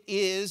 it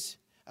is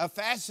a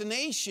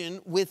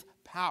fascination with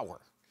power.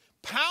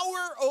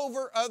 Power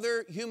over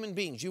other human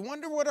beings. You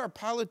wonder what our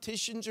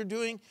politicians are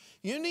doing?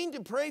 You need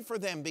to pray for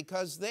them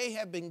because they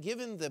have been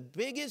given the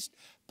biggest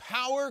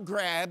power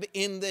grab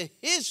in the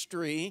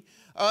history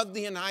of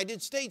the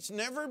United States.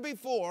 Never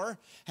before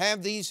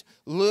have these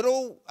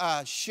little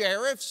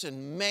sheriffs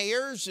and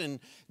mayors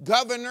and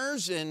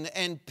governors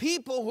and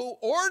people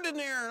who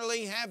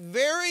ordinarily have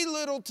very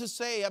little to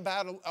say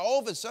about it,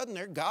 all of a sudden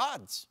they're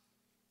gods.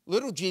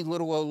 Little g,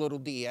 little o, little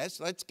ds.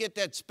 Let's get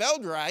that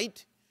spelled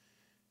right.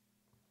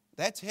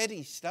 That's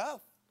heady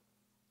stuff.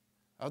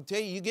 I'll tell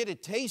you, you get a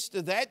taste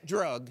of that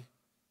drug,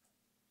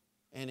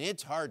 and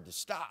it's hard to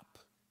stop.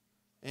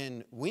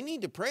 And we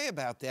need to pray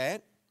about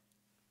that.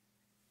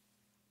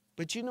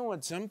 But you know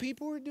what some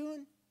people are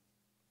doing?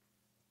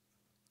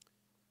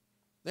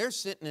 They're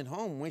sitting at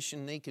home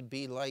wishing they could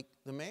be like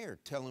the mayor,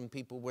 telling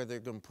people where they're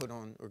going to put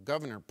on, or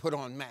governor, put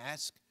on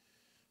masks.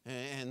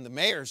 And the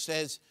mayor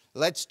says,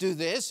 let's do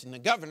this. And the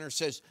governor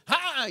says,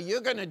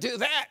 you're going to do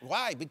that.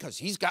 Why? Because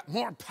he's got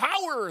more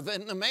power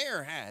than the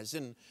mayor has.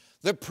 And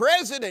the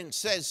president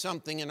says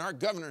something, and our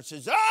governor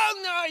says,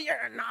 oh, no,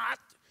 you're not.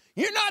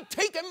 You're not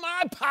taking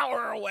my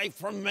power away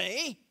from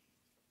me.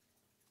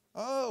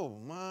 Oh,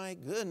 my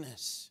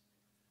goodness.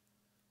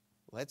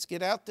 Let's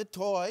get out the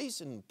toys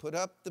and put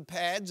up the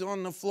pads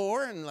on the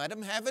floor and let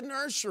them have a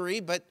nursery.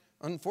 But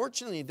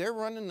unfortunately, they're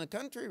running the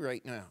country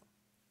right now.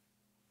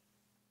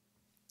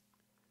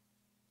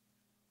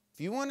 If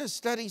you want to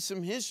study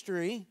some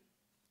history,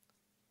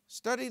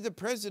 study the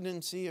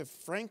presidency of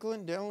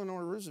Franklin Delano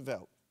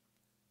Roosevelt.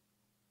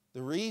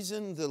 The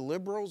reason the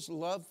liberals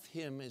love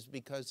him is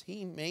because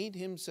he made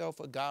himself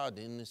a god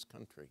in this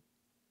country.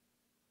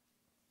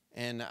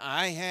 And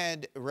I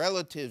had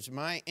relatives.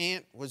 My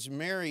aunt was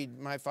married.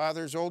 My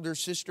father's older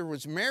sister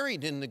was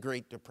married in the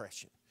Great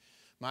Depression.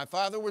 My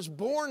father was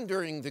born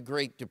during the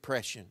Great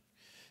Depression.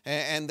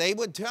 And they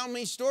would tell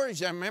me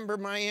stories. I remember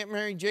my Aunt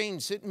Mary Jane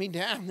sitting me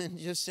down and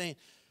just saying,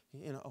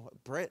 you know,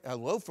 a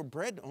loaf of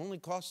bread only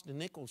cost a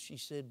nickel. She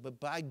said, but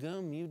by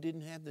gum, you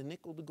didn't have the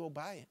nickel to go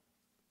buy it.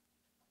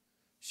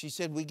 She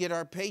said, we get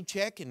our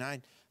paycheck, and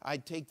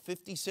I'd take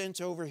 50 cents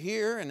over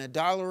here, and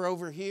 $1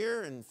 over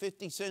here, and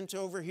 50 cents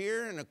over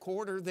here, and a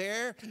quarter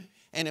there.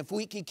 And if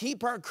we could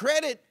keep our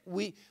credit,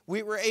 we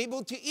were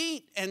able to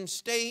eat and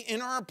stay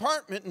in our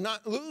apartment and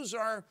not lose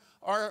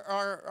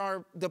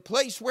the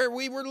place where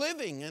we were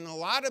living. And a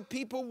lot of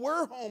people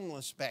were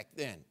homeless back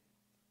then.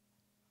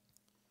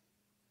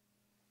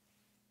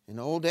 And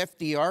old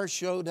FDR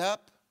showed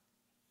up.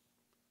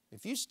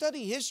 If you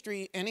study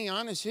history, any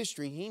honest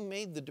history, he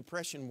made the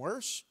Depression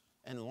worse.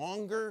 and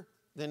longer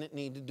than it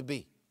needed to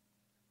be.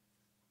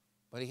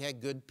 But he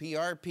had good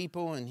PR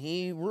people, and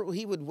he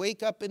would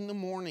wake up in the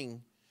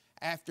morning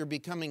after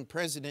becoming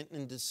president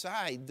and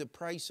decide the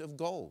price of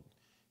gold.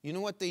 You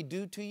know what they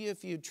do to you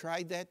if you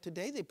tried that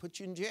today? They put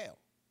you in jail.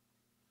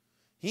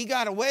 He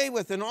got away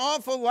with an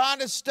awful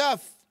lot of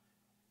stuff.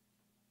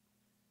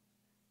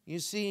 You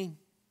see,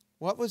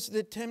 what was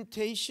the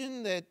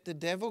temptation that the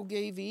devil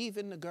gave Eve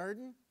in the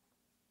garden?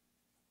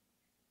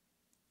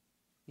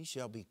 He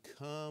shall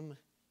become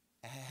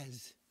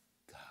as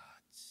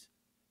gods.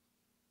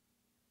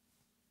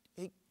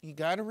 You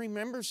got to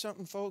remember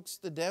something, folks.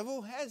 The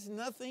devil has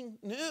nothing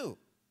new.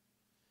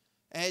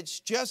 It's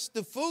just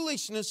the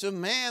foolishness of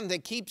man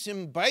that keeps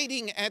him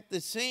biting at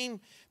the same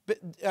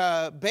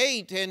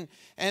bait.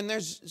 And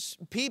there's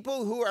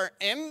people who are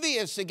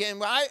envious again.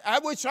 I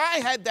wish I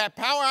had that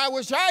power. I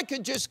wish I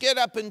could just get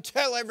up and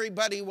tell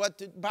everybody what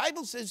the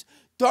Bible says.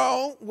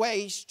 Don't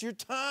waste your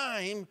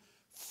time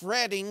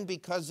fretting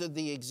because of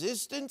the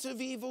existence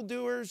of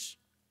evildoers,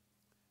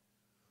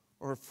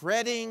 or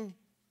fretting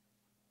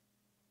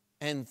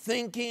and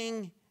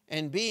thinking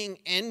and being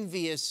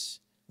envious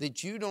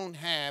that you don't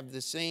have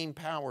the same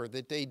power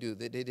that they do,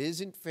 that it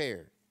isn't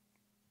fair.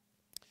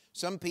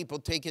 Some people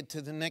take it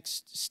to the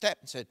next step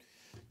and said,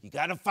 you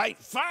got to fight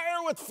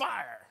fire with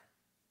fire.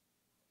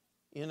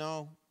 You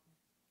know,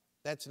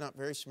 that's not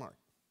very smart.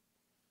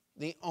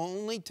 The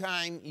only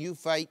time you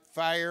fight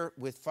fire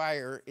with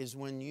fire is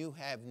when you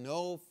have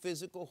no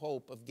physical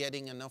hope of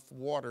getting enough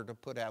water to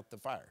put out the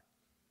fire.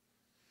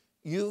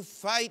 You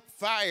fight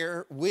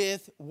fire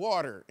with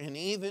water. And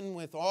even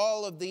with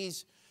all of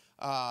these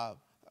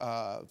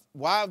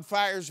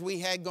wildfires we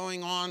had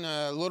going on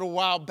a little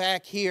while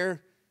back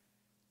here,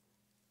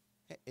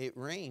 it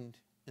rained,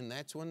 and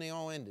that's when they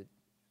all ended.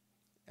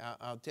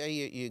 I'll tell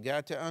you, you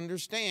got to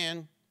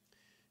understand,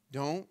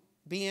 don't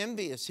be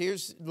envious.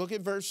 Look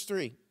at verse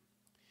 3.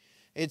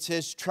 It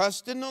says,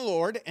 trust in the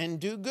Lord and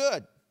do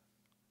good.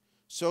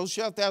 So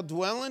shalt thou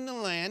dwell in the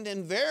land,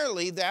 and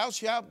verily thou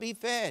shalt be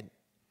fed.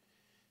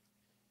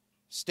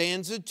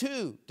 Stanza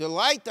 2,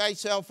 delight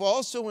thyself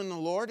also in the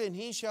Lord, and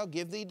he shall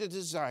give thee the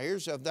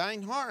desires of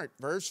thine heart.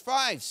 Verse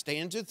 5,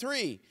 stanza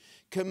 3,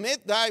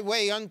 commit thy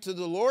way unto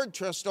the Lord,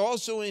 trust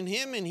also in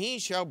him, and he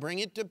shall bring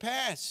it to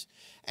pass.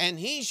 And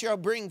he shall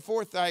bring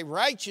forth thy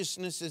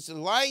righteousness as the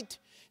light,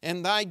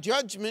 and thy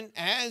judgment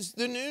as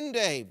the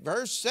noonday.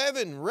 Verse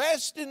 7,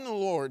 rest in the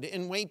Lord,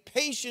 and wait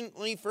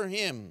patiently for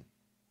him.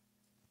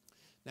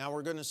 Now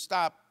we're going to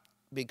stop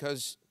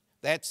because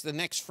that's the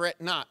next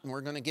fret not, and we're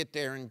going to get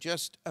there in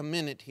just a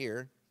minute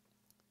here.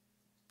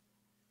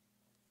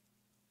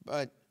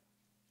 But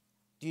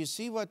do you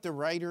see what the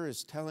writer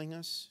is telling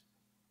us?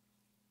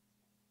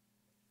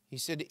 He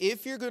said,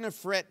 if you're going to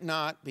fret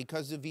not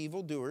because of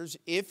evildoers,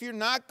 if you're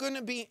not going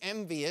to be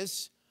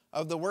envious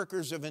of the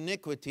workers of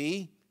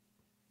iniquity,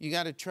 you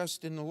got to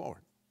trust in the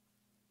Lord.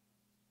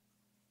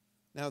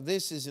 Now,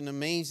 this is an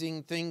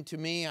amazing thing to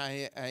me.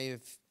 I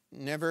have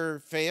never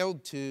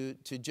failed to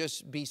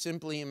just be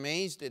simply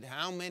amazed at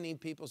how many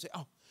people say,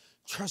 oh,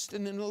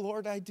 trusting in the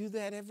Lord, I do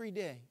that every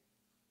day.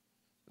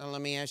 Now,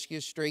 let me ask you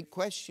a straight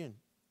question.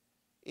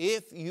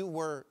 If you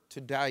were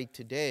to die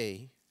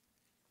today,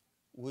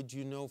 would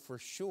you know for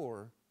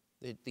sure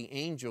that the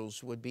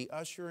angels would be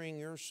ushering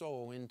your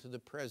soul into the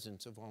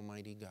presence of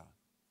Almighty God?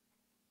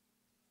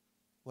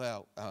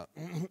 Well,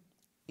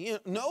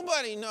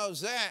 nobody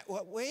knows that.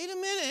 Well, wait a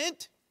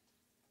minute.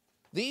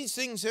 These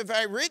things have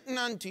I written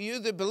unto you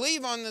that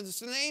believe on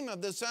the name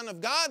of the Son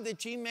of God,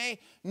 that ye may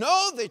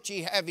know that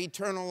ye have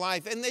eternal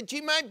life, and that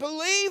ye might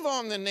believe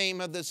on the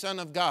name of the Son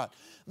of God.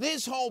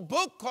 This whole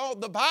book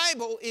called the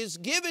Bible is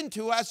given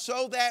to us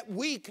so that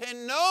we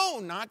can know,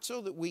 not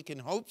so that we can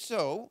hope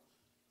so.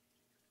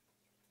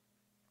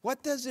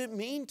 What does it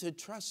mean to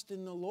trust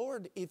in the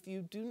Lord if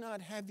you do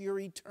not have your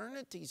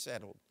eternity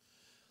settled?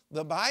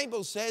 The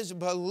Bible says,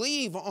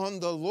 believe on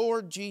the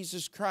Lord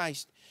Jesus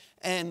Christ,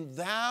 and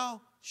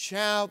thou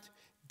shalt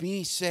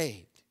be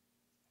saved.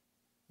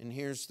 And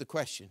here's the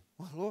question.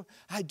 Well, Lord,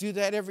 I do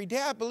that every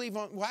day. I believe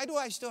on. Why do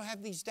I still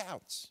have these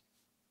doubts?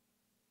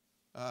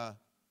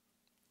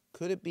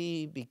 Could it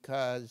be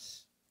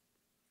because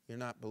you're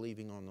not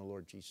believing on the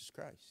Lord Jesus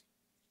Christ?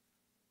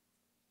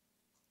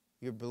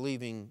 You're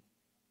believing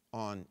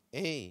on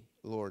a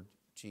Lord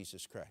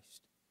Jesus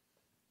Christ.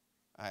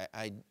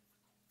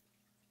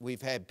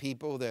 We've had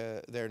people,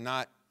 they're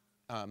not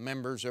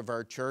members of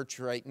our church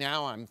right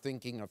now. I'm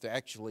thinking of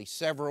actually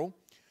several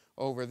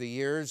over the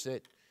years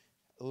that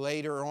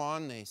later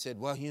on they said,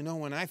 well, you know,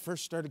 when I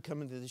first started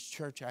coming to this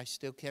church, I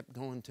still kept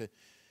going to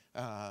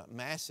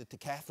Mass at the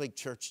Catholic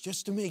Church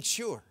just to make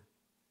sure.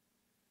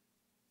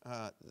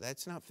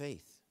 That's not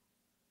faith.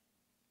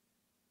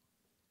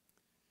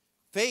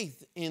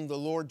 Faith in the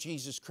Lord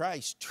Jesus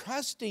Christ,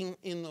 trusting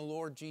in the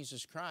Lord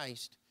Jesus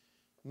Christ,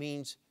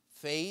 means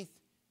faith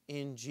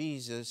in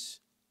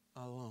Jesus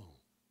alone.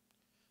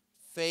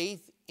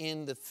 Faith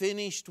in the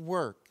finished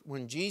work.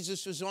 When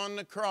Jesus was on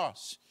the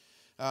cross,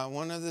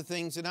 one of the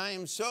things that I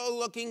am so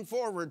looking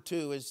forward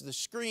to is the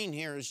screen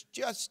here is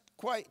just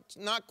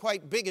not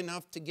quite big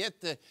enough to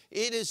get the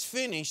 "it is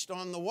finished"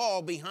 on the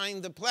wall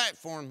behind the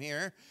platform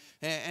here.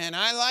 And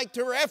I like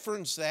to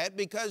reference that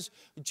because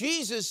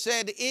Jesus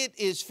said it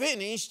is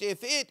finished.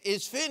 If it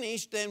is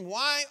finished, then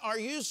why are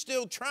you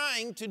still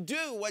trying to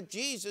do what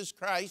Jesus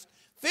Christ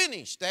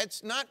finished?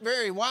 That's not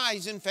very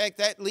wise. In fact,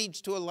 that leads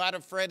to a lot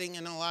of fretting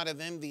and a lot of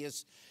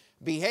envious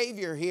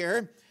behavior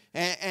here.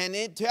 And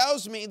it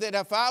tells me that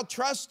if I'll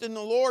trust in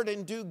the Lord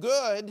and do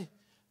good,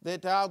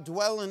 that I'll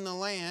dwell in the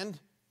land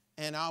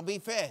and I'll be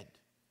fed.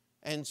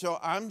 And so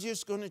I'm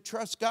just going to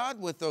trust God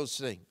with those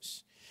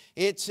things.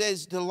 It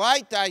says,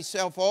 delight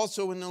thyself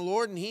also in the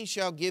Lord, and he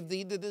shall give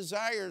thee the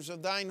desires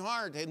of thine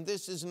heart. And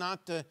this is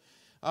not the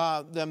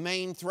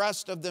main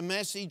thrust of the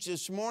message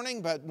this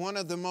morning, but one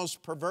of the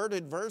most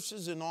perverted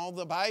verses in all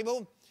the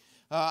Bible.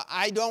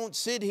 I don't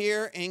sit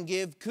here and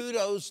give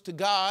kudos to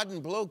God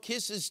and blow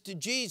kisses to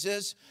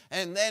Jesus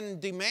and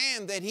then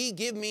demand that he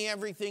give me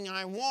everything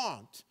I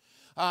want.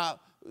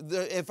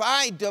 If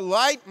I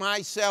delight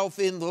myself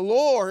in the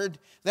Lord,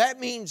 that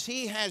means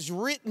he has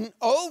written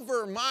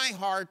over my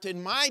heart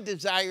and my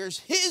desires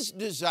his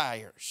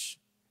desires.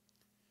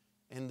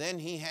 And then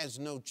he has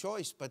no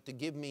choice but to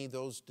give me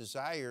those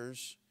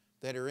desires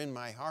that are in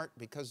my heart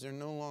because they're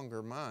no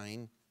longer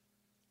mine,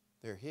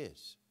 they're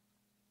his.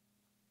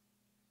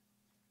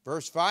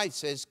 Verse 5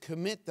 says,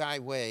 commit thy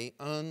way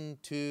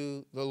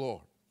unto the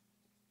Lord.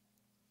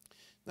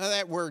 Now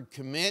that word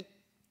commit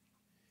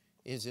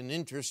is an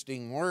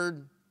interesting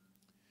word.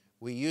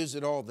 We use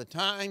it all the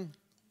time.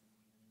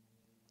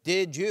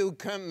 Did you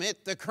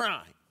commit the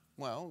crime?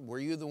 Well, were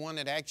you the one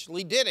that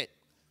actually did it?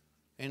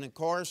 And of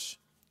course,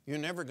 you're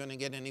never going to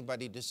get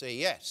anybody to say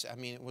yes. I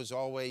mean, it was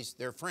always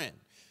their friend.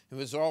 It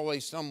was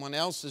always someone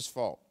else's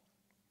fault.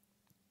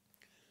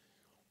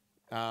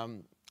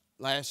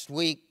 Last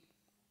week,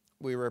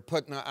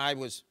 I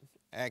was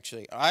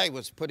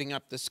putting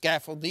up the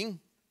scaffolding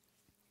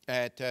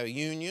at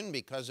Union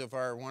because of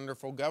our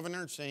wonderful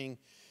governor saying you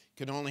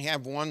could only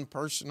have one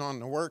person on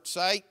the work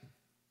site.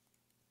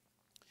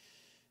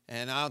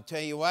 And I'll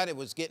tell you what, it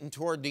was getting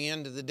toward the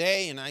end of the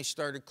day, and I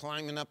started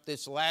climbing up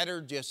this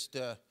ladder.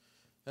 It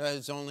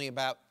was only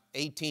about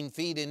 18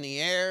 feet in the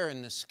air,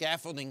 and the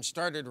scaffolding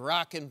started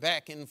rocking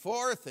back and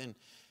forth,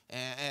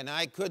 and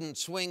I couldn't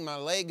swing my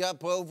leg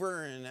up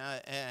over,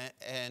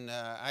 and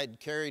I'd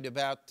carried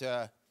about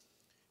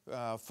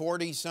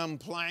 40-some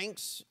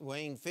planks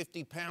weighing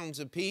 50 pounds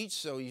apiece.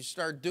 So you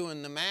start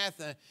doing the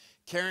math,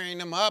 carrying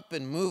them up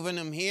and moving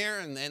them here,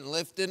 and then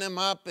lifting them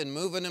up and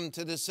moving them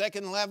to the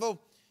second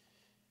level.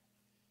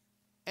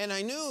 And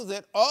I knew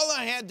that all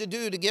I had to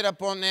do to get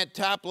up on that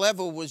top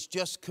level was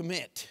just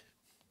commit.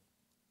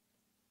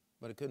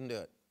 But I couldn't do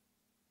it.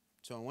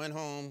 So I went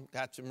home,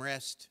 got some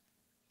rest.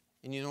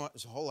 And you know what? It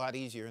was a whole lot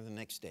easier the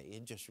next day.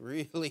 It just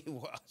really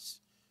was.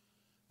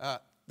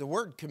 The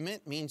word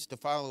commit means to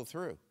follow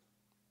through.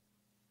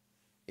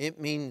 It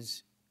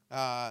means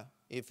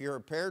if you're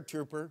a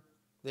paratrooper,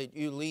 that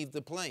you leave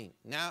the plane.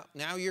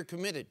 Now you're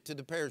committed to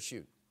the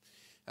parachute.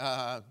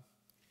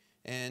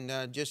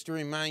 And just to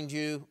remind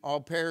you,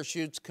 all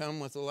parachutes come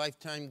with a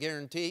lifetime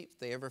guarantee. If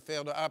they ever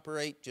fail to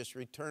operate, just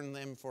return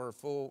them for a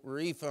full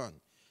refund.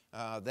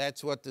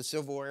 That's what the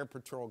Civil Air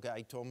Patrol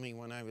guy told me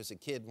when I was a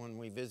kid when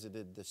we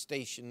visited the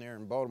station there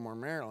in Baltimore,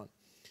 Maryland.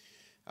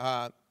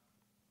 But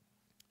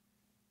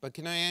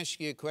can I ask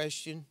you a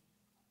question?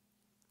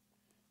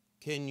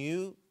 Can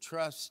you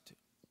trust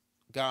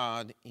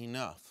God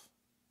enough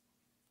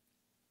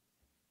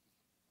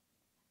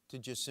to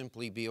just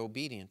simply be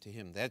obedient to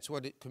him? That's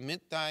what it,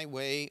 commit thy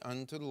way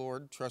unto the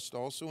Lord, trust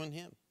also in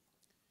him.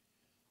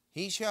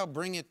 He shall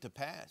bring it to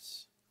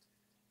pass.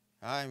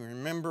 I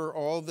remember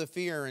all the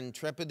fear and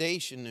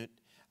trepidation that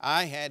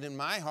I had in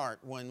my heart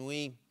when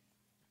we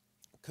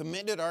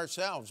committed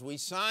ourselves. We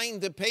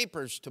signed the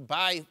papers to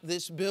buy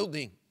this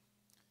building.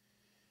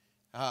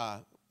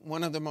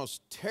 One of the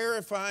most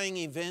terrifying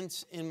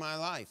events in my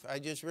life. I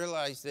just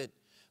realized that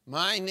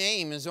my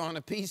name is on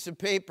a piece of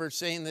paper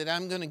saying that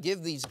I'm going to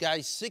give these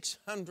guys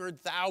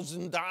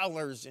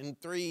 $600,000 in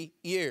 3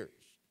 years.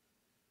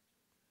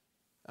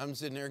 I'm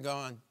sitting there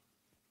going,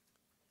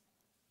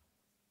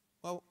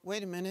 well,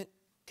 wait a minute.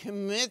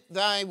 Commit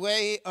thy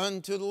way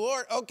unto the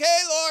Lord. Okay,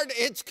 Lord,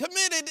 it's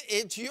committed.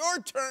 It's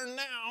your turn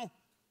now.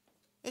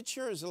 It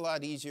sure is a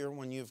lot easier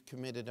when you've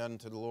committed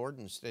unto the Lord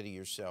instead of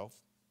yourself.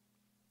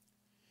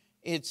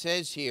 It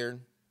says here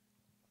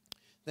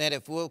that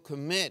if we'll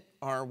commit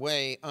our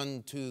way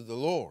unto the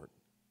Lord,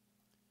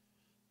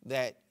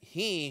 that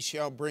he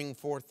shall bring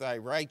forth thy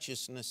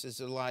righteousness as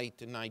a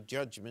light and thy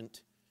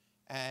judgment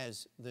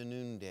as the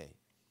noonday.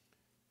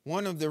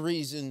 One of the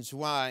reasons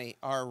why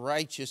our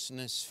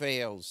righteousness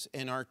fails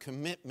and our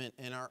commitment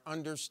and our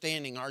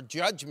understanding, our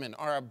judgment,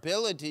 our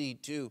ability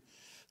to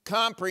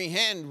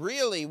comprehend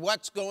really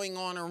what's going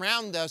on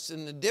around us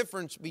and the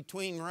difference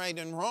between right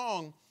and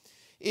wrong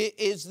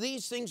is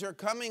these things are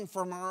coming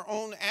from our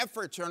own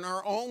efforts and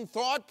our own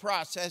thought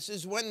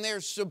processes when they're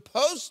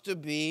supposed to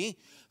be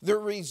the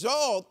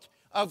result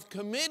of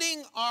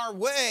committing our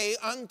way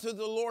unto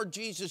the Lord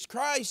Jesus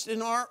Christ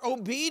and our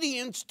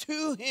obedience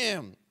to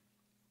him.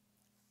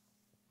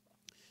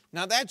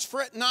 Now that's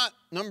fret not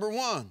number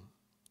 1.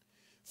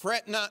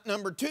 Fret not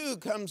number 2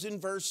 comes in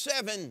verse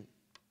 7.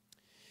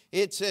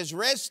 It says,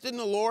 rest in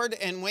the Lord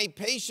and wait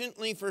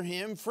patiently for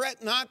him.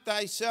 Fret not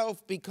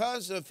thyself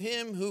because of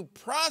him who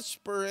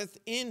prospereth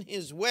in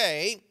his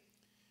way,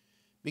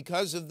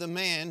 because of the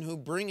man who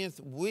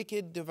bringeth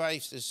wicked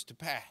devices to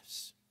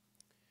pass.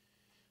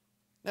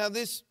 Now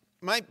this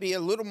might be a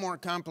little more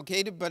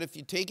complicated, but if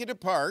you take it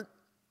apart,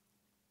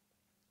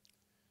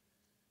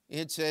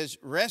 it says,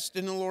 rest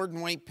in the Lord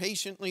and wait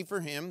patiently for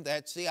him.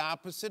 That's the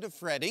opposite of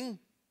fretting.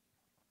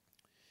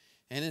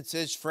 And it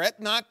says, fret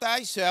not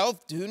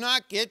thyself. Do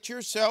not get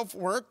yourself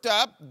worked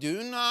up.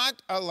 Do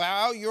not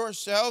allow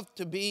yourself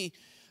to be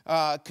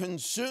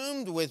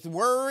consumed with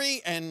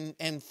worry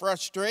and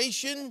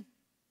frustration.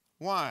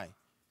 Why?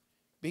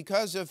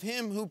 Because of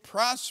him who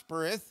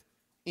prospereth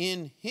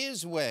in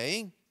his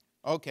way.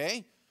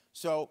 Okay,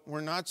 so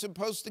we're not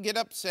supposed to get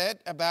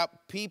upset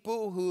about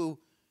people who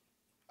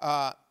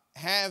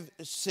have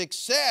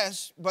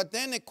success, but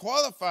then it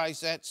qualifies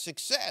that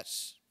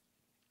success.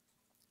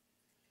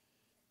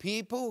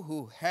 People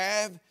who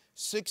have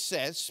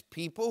success,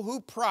 people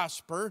who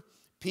prosper,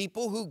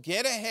 people who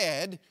get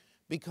ahead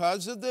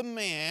because of the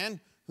man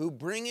who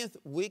bringeth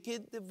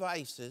wicked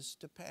devices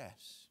to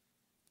pass.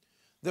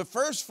 The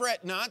first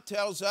fret not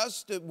tells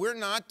us that we're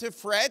not to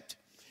fret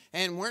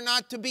and we're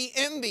not to be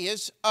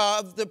envious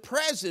of the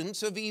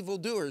presence of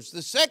evildoers.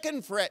 The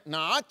second fret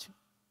not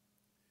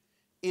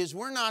is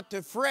we're not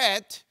to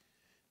fret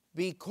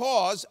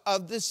because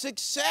of the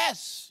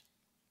success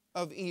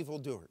of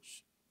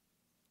evildoers.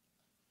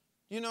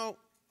 You know,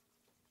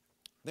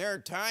 there are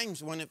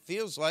times when it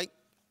feels like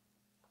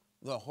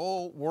the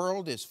whole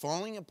world is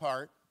falling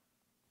apart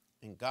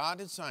and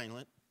God is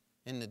silent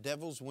and the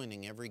devil's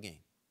winning every game.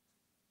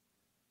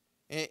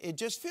 It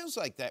just feels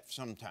like that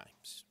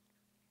sometimes.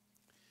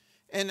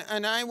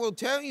 And I will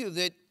tell you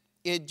that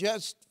it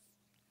just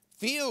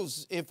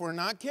feels, if we're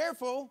not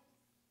careful,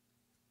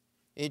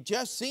 it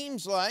just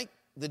seems like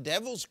the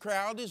devil's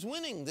crowd is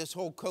winning this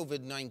whole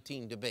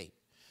COVID-19 debate.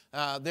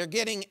 They're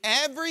getting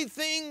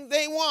everything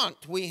they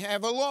want. We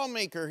have a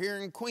lawmaker here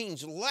in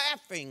Queens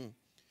laughing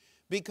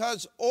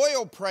because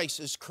oil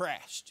prices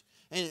crashed.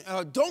 And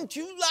don't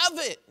you love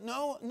it?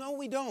 No,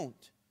 we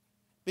don't.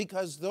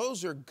 Because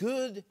those are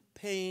good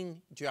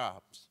paying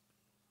jobs.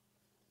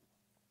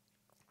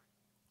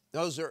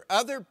 Those are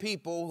other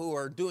people who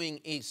are doing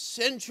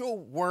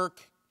essential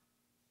work.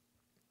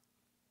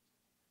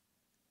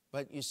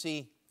 But you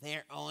see,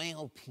 they're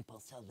oil people,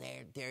 so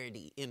they're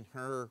dirty. In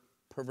her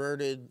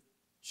perverted,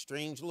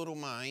 strange little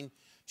mind,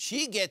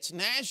 she gets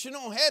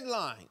national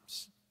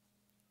headlines.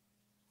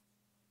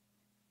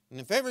 And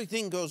if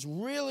everything goes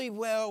really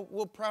well,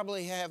 we'll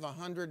probably have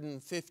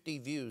 150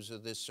 views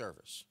of this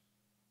service.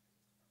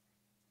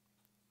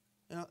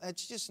 Now,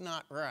 that's just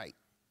not right.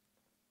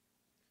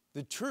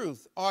 The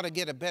truth ought to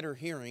get a better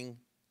hearing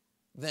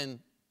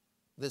than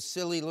the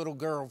silly little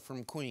girl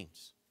from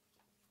Queens.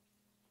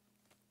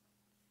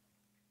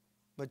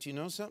 But you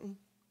know something?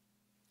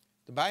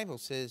 The Bible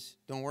says,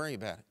 don't worry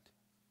about it.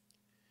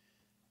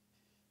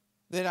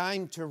 That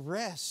I'm to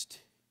rest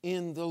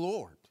in the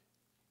Lord.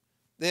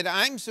 That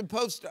I'm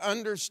supposed to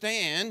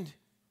understand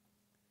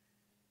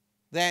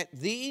that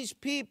these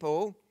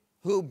people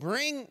who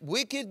bring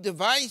wicked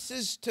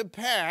devices to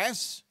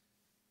pass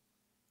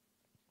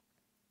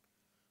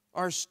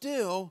are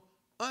still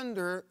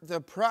under the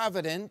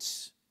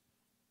providence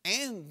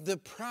and the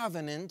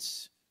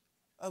provenance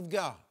of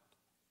God.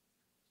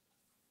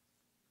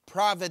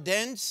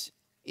 Providence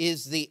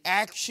is the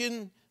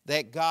action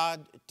that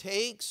God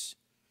takes.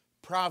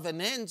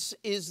 Provenance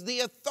is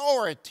the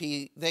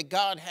authority that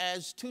God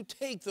has to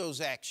take those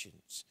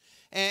actions.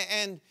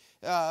 And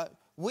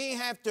we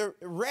have to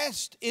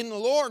rest in the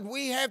Lord.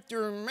 We have to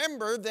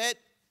remember that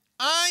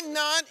I'm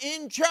not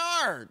in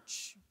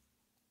charge.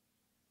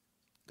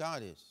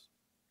 God is.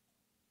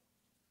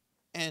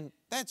 And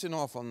that's an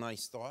awful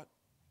nice thought.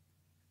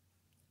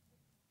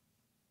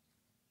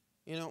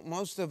 You know,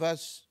 most of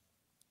us,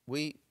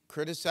 we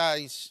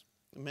criticize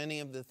many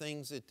of the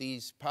things that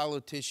these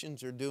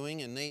politicians are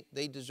doing, and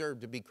they deserve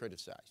to be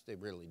criticized. They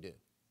really do.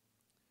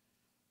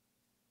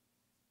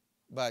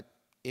 But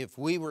if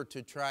we were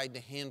to try to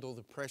handle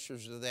the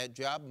pressures of that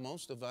job,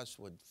 most of us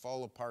would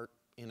fall apart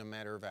in a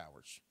matter of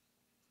hours.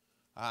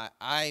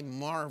 I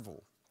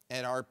marvel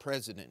at our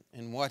president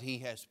and what he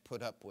has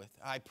put up with.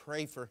 I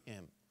pray for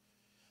him.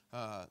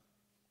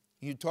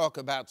 You talk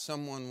about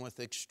someone with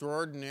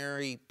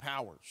extraordinary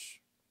powers.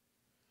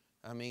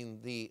 I mean,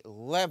 the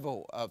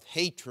level of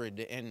hatred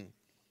and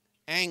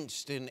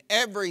angst and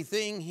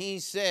everything he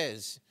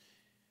says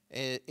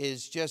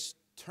is just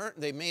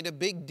they made a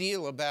big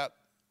deal about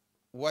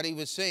what he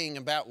was saying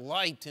about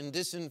light and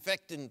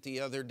disinfectant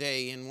the other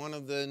day in one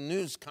of the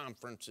news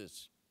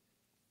conferences.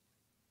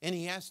 And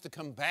he has to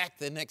come back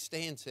the next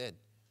day and said,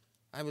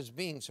 I was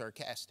being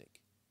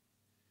sarcastic.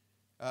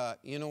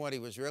 You know what he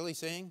was really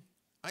saying?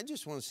 I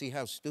just want to see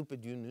how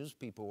stupid you news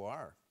people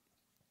are.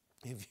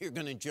 If you're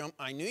going to jump,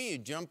 I knew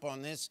you'd jump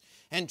on this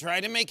and try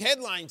to make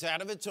headlines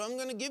out of it, so I'm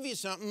going to give you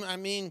something. I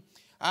mean,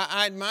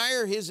 I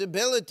admire his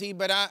ability,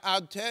 but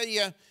I'll tell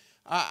you,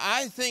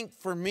 I think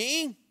for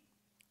me,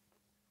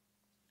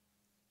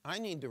 I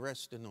need to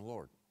rest in the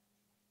Lord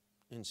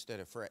instead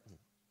of fretting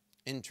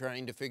and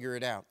trying to figure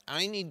it out.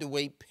 I need to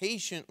wait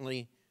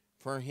patiently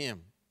for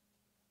him.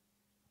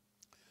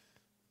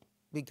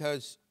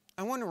 Because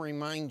I want to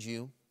remind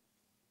you,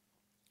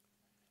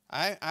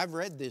 I've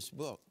read this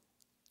book,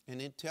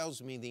 and it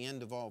tells me the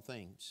end of all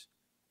things.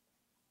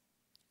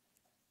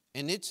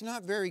 And it's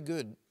not very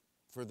good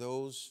for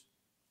those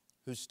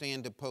who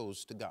stand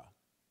opposed to God.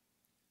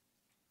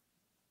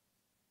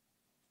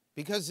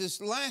 Because this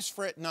last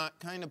fret not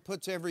kind of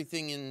puts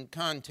everything in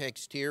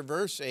context here.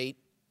 Verse 8,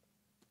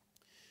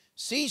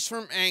 cease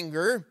from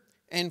anger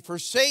and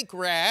forsake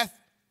wrath.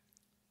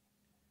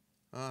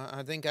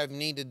 I think I've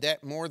needed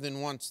that more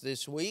than once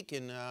this week,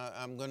 and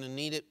I'm going to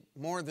need it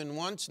more than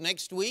once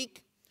next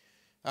week.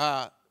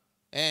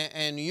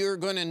 And you're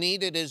going to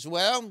need it as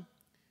well.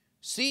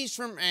 Cease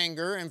from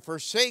anger and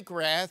forsake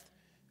wrath.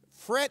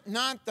 Fret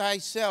not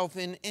thyself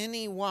in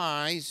any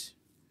wise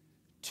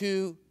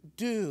to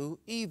do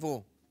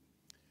evil.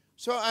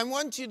 So I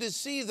want you to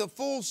see the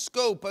full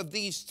scope of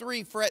these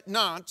three fret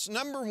nots.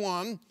 Number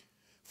one,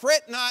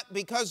 fret not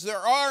because there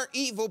are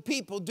evil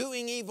people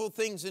doing evil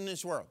things in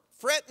this world.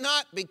 Fret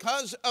not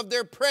because of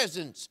their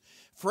presence.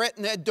 Fret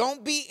not.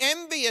 Don't be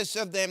envious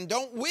of them.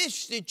 Don't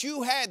wish that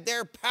you had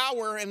their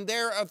power and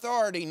their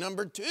authority.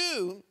 Number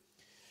two,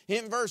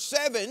 in verse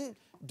 7,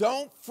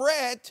 don't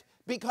fret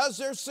because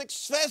they're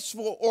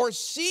successful or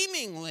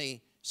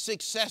seemingly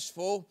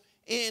successful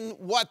in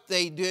what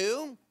they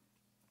do.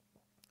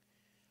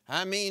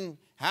 I mean,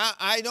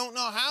 I don't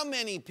know how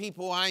many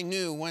people I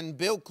knew when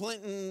Bill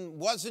Clinton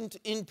wasn't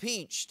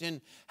impeached, and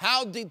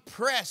how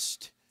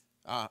depressed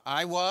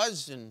I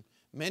was, and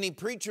many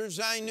preachers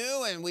I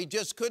knew, and we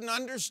just couldn't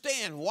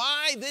understand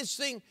why this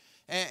thing.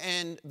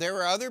 And there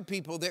were other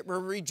people that were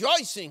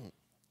rejoicing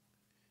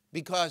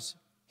because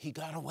he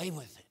got away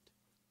with it.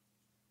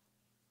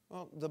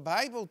 Well, the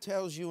Bible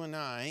tells you and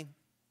I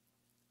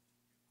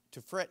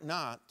to fret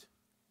not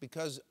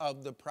because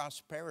of the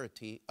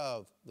prosperity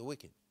of the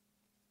wicked.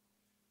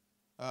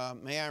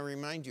 May I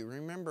remind you,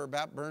 remember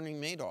about Bernie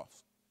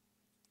Madoff.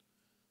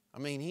 I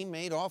mean, he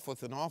made off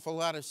with an awful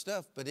lot of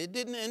stuff, but it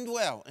didn't end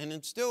well, and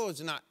it still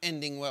is not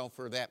ending well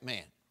for that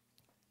man.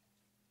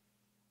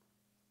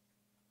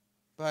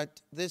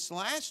 But this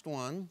last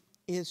one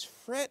is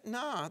fret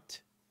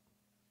not,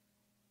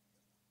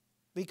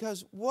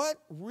 because what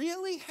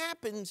really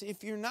happens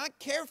if you're not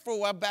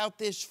careful about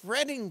this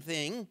fretting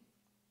thing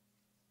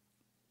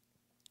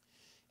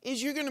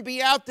is you're going to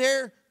be out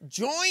there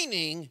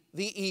joining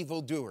the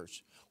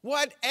evildoers.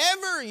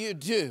 Whatever you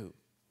do,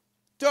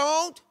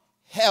 don't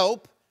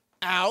help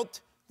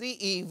out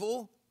the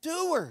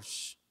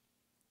evildoers.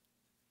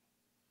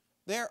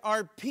 There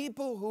are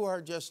people who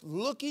are just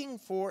looking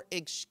for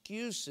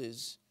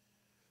excuses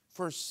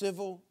for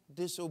civil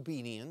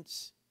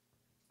disobedience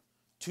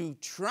to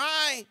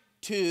try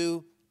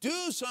to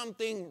do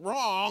something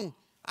wrong.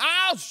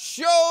 I'll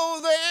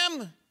show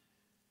them.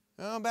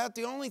 Well, about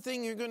the only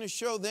thing you're going to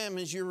show them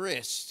is your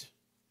wrist.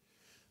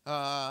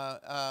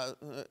 They'll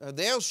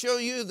show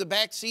you the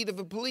back seat of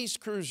a police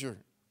cruiser.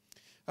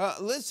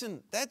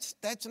 Listen, that's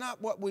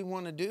not what we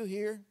want to do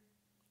here.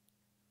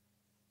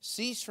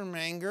 Cease from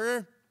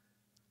anger.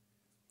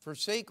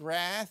 Forsake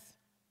wrath.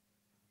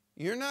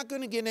 You're not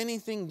going to get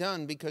anything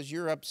done because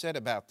you're upset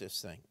about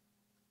this thing.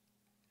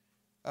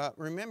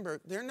 Remember,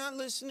 they're not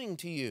listening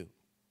to you.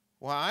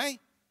 Why?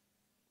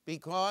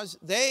 Because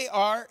they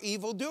are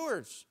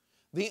evildoers.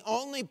 The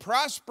only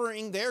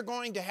prospering they're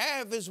going to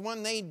have is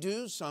when they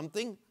do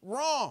something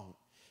wrong.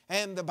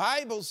 And the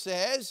Bible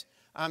says,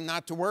 I'm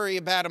not to worry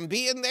about them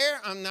being there.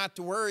 I'm not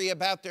to worry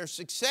about their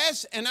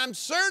success. And I'm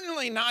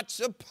certainly not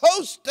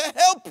supposed to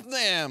help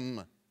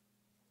them.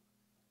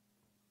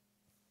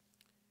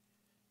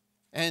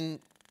 And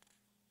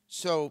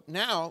so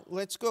now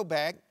let's go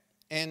back.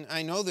 And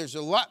I know there's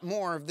a lot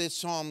more of this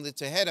psalm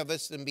that's ahead of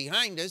us than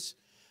behind us.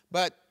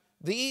 But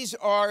these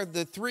are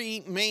the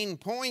three main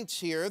points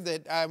here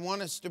that I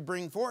want us to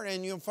bring forward.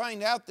 And you'll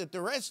find out that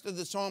the rest of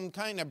the psalm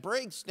kind of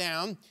breaks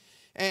down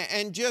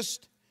and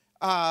just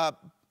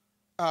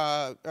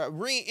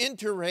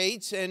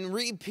reiterates and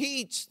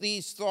repeats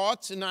these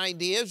thoughts and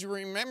ideas,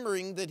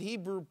 remembering that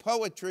Hebrew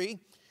poetry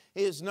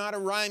is not a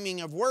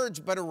rhyming of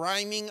words, but a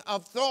rhyming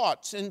of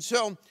thoughts. And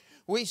so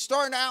we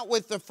start out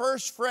with the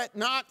first, fret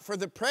not for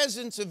the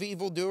presence of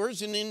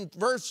evildoers. And in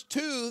verse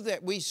 2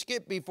 that we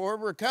skipped before,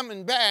 we're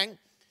coming back.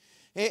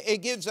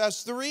 It gives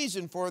us the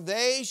reason, for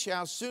they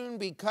shall soon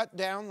be cut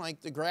down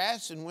like the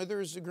grass and wither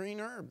as the green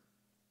herb.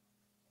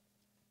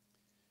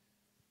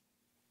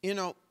 You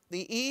know,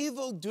 the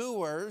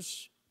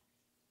evildoers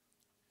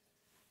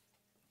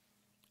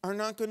are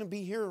not going to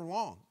be here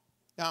long.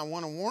 Now, I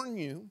want to warn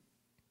you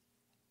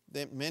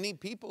that many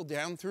people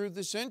down through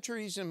the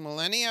centuries and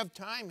millennia of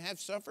time have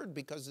suffered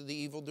because of the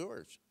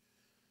evildoers.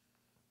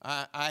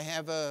 I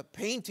have a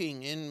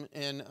painting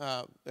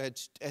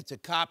it's a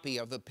copy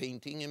of a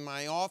painting in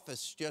my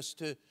office just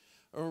to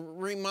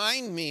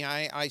remind me.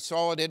 I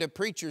saw it at a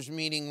preacher's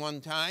meeting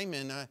one time,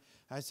 and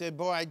I said,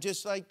 boy, I'd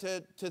just like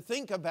to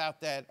think about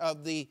that,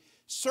 of the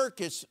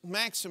Circus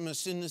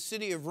Maximus in the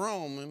city of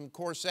Rome. And of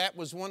course, that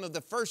was one of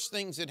the first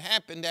things that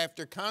happened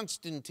after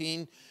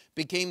Constantine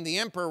became the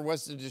emperor,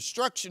 was the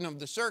destruction of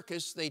the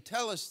circus. They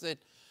tell us that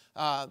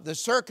the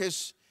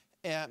Circus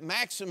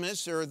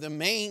Maximus, or the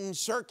main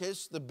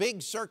circus, the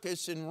big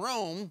circus in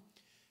Rome,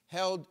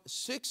 held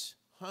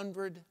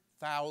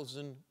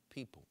 600,000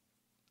 people.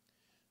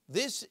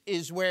 This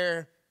is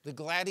where the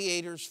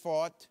gladiators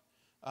fought.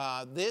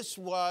 This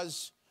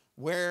was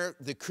where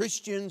the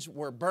Christians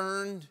were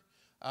burned.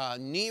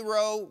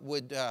 Nero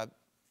would,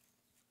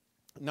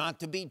 not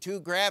to be too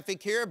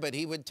graphic here, but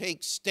he would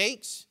take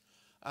stakes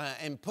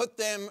and put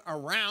them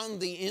around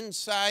the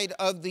inside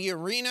of the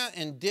arena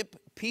and dip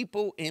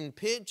people in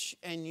pitch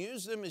and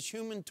use them as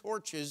human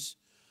torches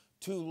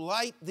to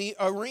light the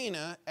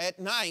arena at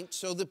night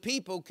so the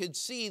people could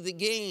see the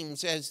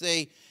games as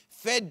they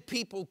fed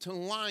people to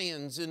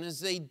lions and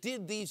as they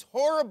did these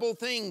horrible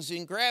things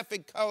in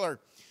graphic color.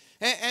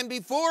 And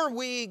before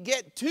we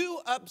get too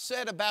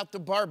upset about the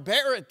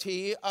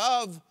barbarity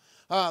of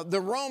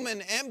the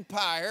Roman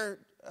Empire,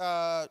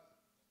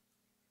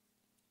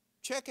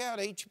 check out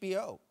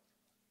HBO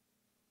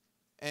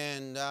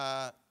and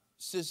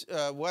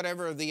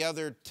whatever the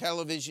other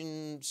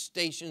television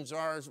stations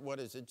are. What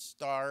is it?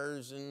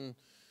 Stars and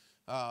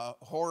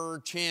Horror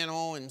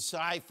Channel and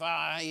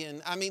Sci-Fi.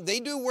 And I mean,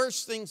 they do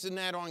worse things than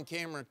that on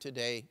camera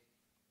today.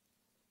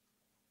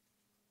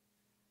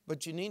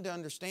 But you need to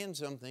understand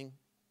something.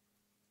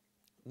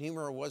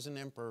 Nero wasn't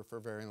emperor for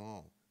very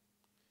long.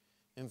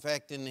 In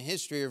fact, in the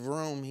history of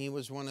Rome, he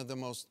was one of the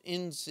most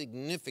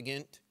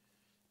insignificant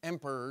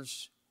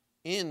emperors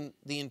in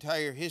the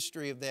entire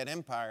history of that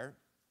empire.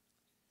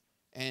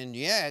 And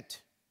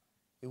yet,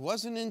 it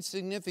wasn't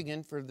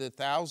insignificant for the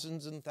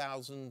thousands and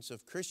thousands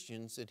of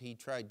Christians that he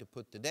tried to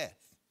put to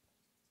death.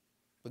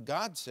 But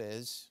God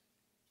says,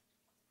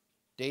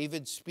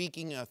 David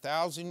speaking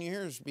 1,000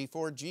 years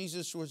before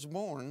Jesus was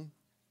born,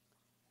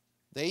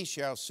 they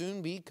shall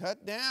soon be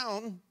cut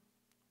down.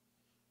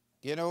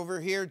 Get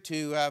over here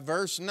to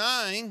verse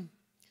 9,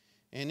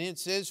 and it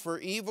says, for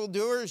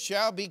evildoers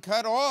shall be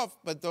cut off,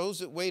 but those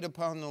that wait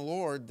upon the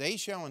Lord, they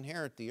shall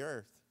inherit the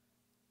earth.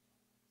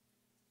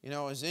 You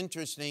know, it's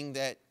interesting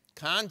that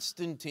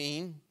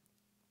Constantine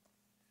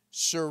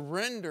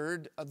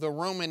surrendered the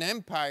Roman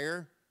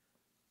Empire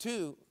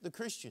to the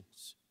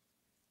Christians.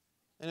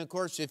 And of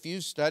course, if you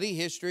study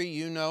history,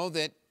 you know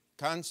that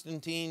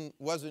Constantine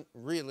wasn't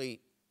really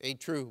a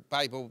true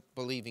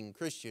Bible-believing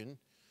Christian.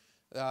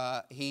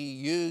 He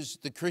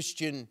used the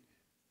Christian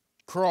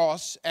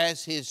cross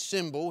as his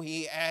symbol.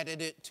 He added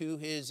it to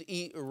his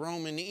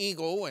Roman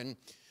eagle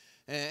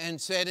and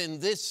said, in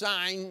this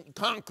sign,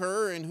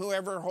 conquer, and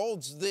whoever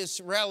holds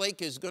this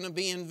relic is going to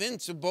be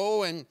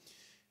invincible. And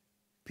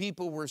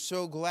people were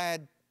so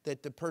glad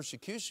that the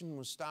persecution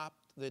was stopped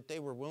that they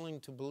were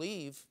willing to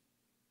believe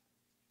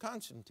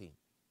Constantine.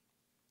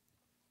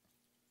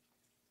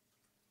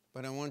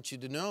 But I want you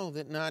to know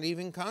that not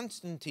even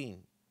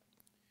Constantine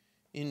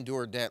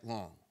endured that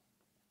long.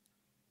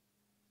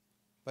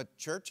 But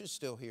church is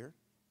still here.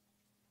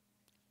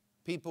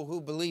 People who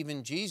believe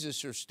in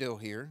Jesus are still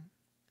here.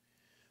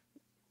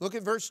 Look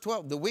at verse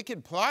 12. The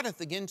wicked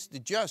plotteth against the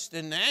just,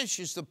 and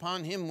gnasheth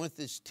upon him with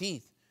his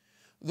teeth.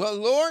 The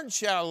Lord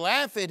shall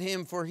laugh at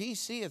him, for he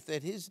seeth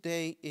that his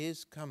day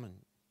is coming.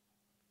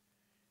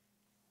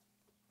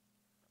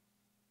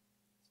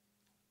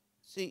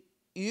 See,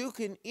 you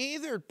can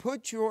either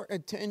put your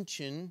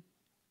attention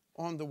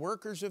on the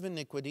workers of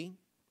iniquity.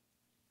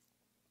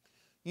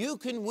 You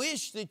can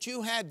wish that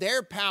you had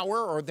their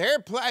power or their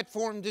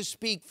platform to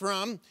speak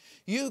from.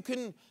 You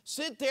can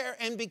sit there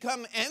and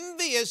become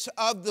envious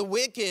of the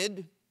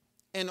wicked,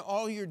 and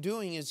all you're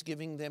doing is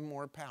giving them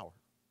more power.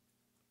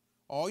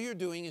 All you're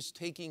doing is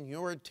taking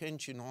your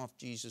attention off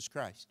Jesus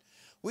Christ.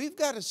 We've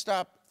got to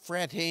stop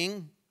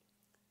fretting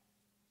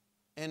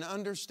and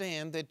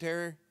understand that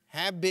there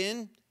have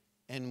been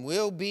and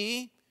will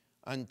be,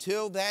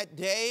 until that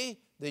day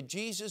that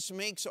Jesus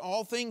makes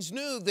all things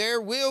new,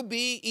 there will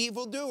be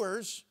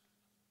evildoers.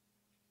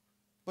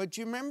 But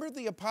you remember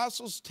the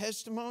apostles'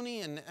 testimony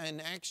in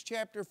Acts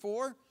chapter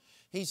 4?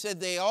 He said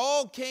they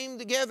all came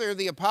together.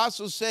 The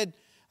apostles said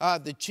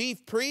the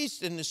chief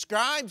priests and the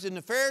scribes and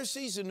the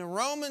Pharisees and the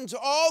Romans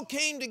all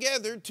came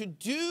together to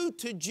do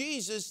to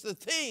Jesus the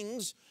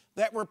things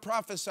that were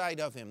prophesied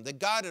of him, that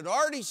God had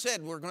already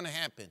said were going to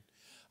happen.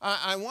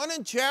 I want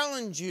to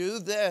challenge you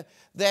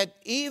that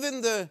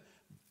even the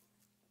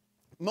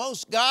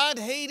most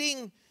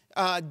God-hating,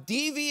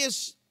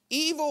 devious,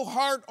 evil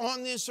heart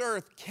on this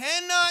earth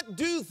cannot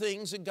do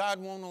things that God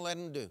won't let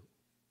him do.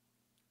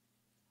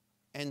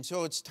 And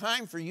so it's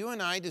time for you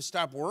and I to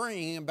stop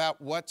worrying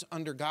about what's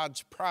under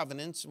God's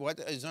providence, what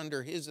is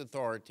under his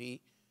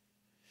authority,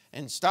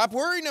 and stop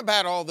worrying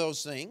about all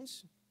those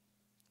things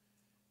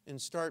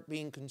and start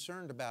being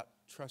concerned about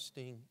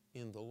trusting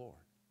in the Lord.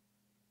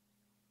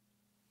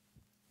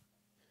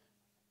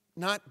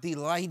 Not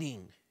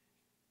delighting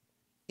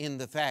in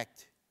the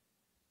fact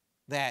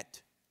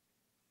that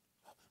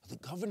the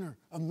governor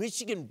of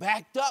Michigan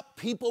backed up.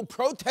 People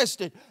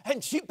protested,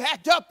 and she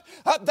backed up.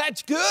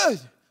 That's good.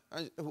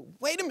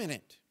 Wait a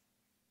minute.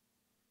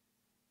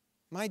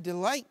 My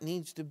delight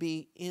needs to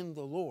be in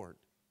the Lord,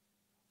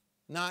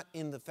 not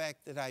in the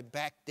fact that I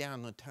backed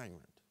down a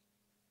tyrant.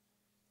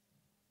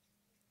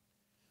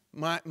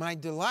 My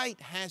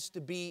delight has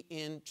to be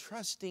in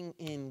trusting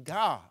in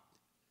God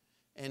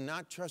and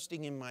not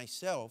trusting in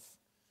myself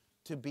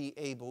to be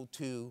able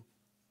to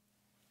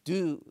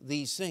do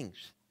these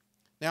things.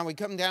 Now we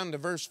come down to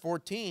verse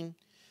 14.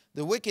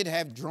 The wicked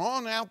have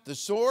drawn out the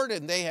sword,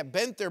 and they have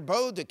bent their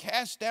bow to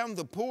cast down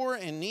the poor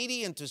and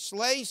needy, and to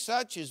slay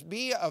such as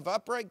be of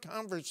upright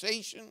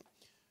conversation.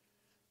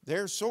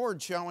 Their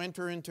sword shall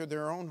enter into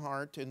their own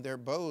heart, and their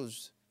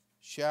bows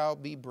shall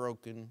be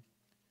broken.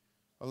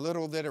 A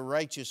little that a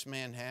righteous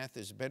man hath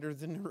is better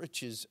than the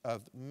riches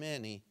of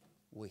many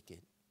wicked.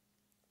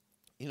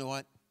 You know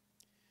what?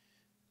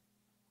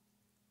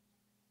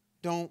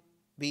 Don't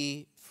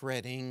be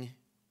fretting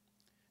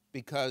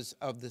because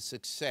of the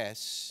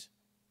success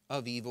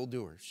of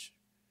evildoers.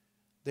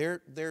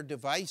 Their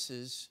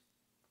devices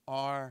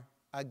are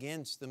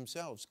against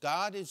themselves.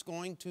 God is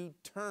going to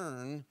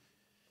turn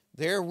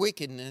their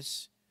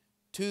wickedness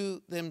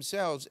to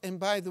themselves. And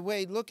by the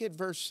way, look at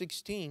verse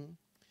 16.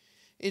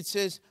 It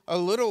says, a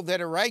little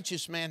that a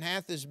righteous man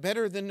hath is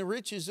better than the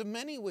riches of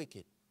many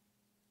wicked.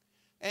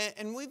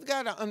 And we've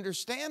got to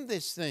understand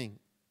this thing.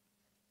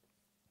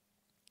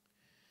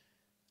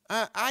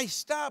 I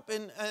stop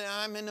and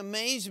I'm in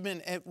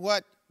amazement at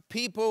what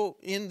people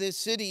in this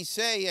city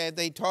say.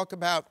 They talk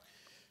about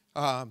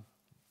that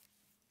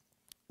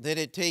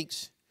it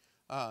takes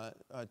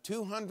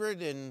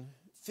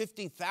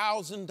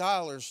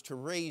 $250,000 to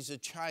raise a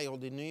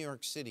child in New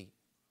York City.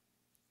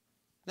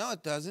 No,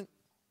 it doesn't.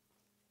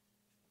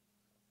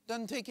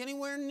 Doesn't take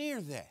anywhere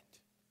near that.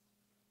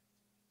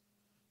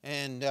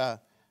 And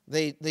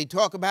they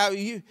talk about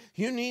you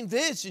need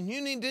this and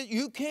you need this.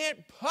 You can't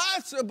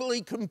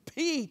possibly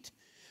compete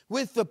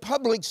with the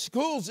public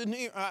schools in New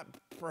York.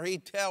 Pray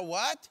tell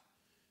what?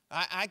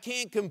 I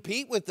can't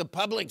compete with the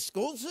public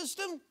school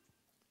system?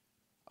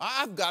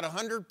 I've got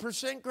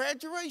 100%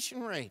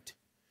 graduation rate.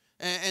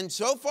 And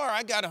so far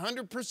I got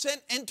 100%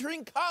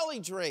 entering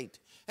college rate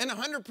and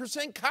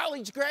 100%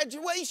 college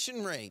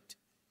graduation rate.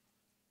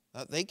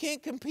 They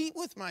can't compete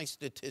with my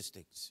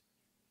statistics.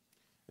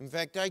 In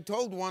fact, I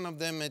told one of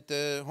them at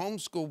the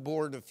homeschool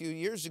board a few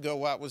years ago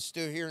while I was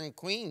still here in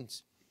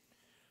Queens.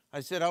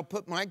 I said, I'll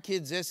put my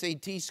kids'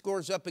 SAT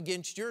scores up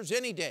against yours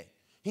any day.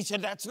 He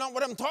said, that's not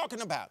what I'm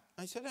talking about.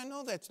 I said, I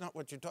know that's not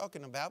what you're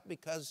talking about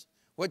because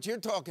what you're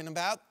talking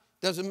about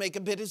doesn't make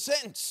a bit of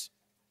sense.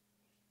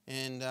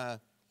 And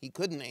he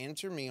couldn't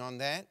answer me on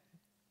that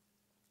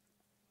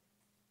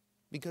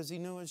because he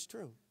knew it's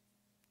true.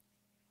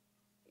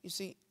 You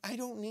see, I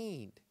don't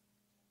need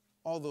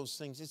all those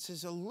things. It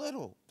says a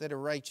little that a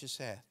righteous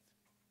hath.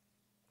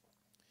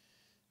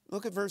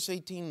 Look at verse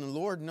 18. The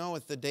Lord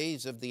knoweth the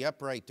days of the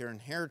upright, their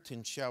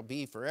inheritance shall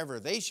be forever.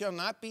 They shall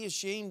not be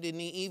ashamed in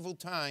the evil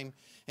time,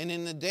 and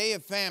in the day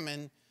of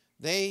famine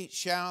they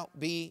shall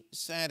be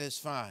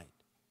satisfied.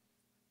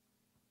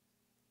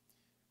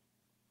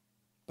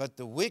 But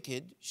the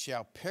wicked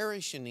shall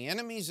perish, and the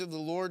enemies of the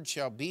Lord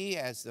shall be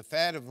as the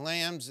fat of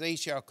lambs. They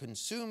shall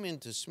consume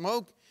into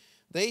smoke.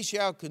 They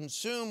shall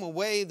consume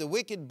away. The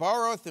wicked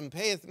borroweth and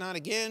payeth not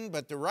again,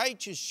 but the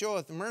righteous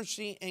showeth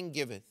mercy and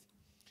giveth.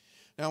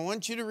 Now I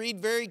want you to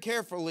read very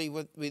carefully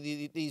with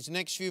these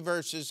next few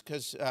verses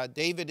because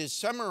David is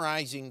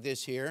summarizing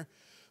this here.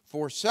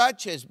 For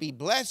such as be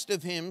blessed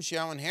of him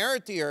shall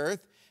inherit the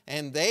earth,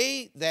 and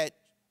they that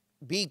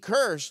be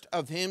cursed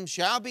of him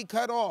shall be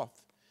cut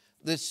off.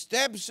 The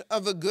steps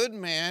of a good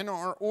man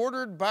are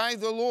ordered by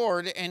the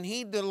Lord, and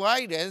he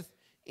delighteth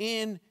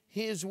in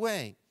his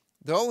way.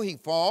 Though he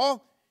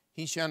fall,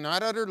 he shall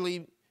not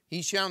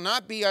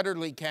be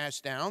utterly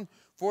cast down,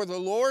 for the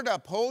Lord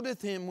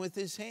upholdeth him with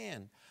his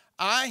hand.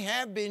 I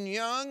have been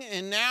young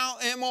and now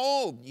am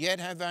old, yet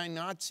have I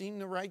not seen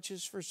the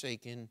righteous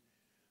forsaken,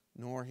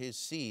 nor his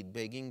seed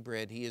begging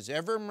bread. He is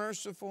ever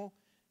merciful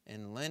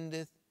and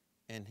lendeth,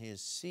 and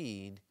his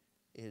seed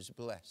is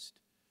blessed.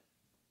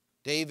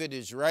 David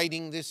is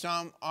writing this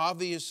psalm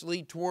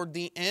obviously toward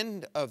the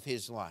end of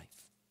his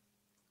life.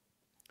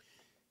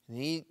 And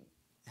he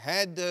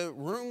had the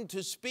room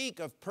to speak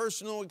of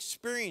personal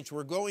experience.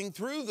 We're going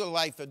through the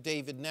life of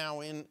David now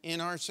in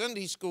our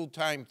Sunday school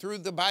time, through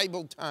the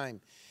Bible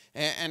time.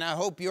 And I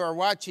hope you are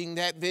watching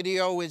that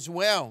video as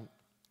well.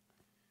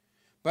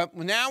 But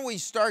now we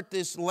start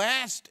this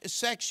last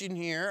section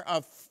here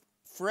of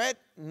fret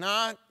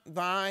not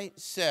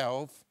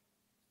thyself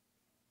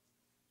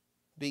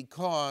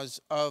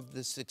because of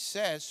the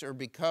success or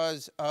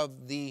because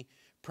of the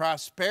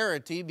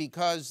prosperity,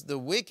 because the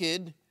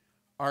wicked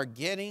are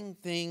getting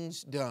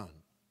things done.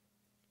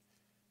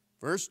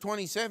 Verse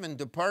 27,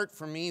 depart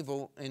from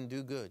evil and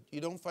do good. You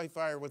don't fight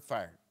fire with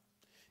fire.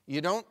 You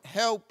don't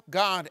help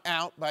God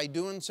out by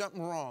doing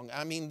something wrong.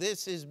 I mean,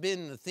 this has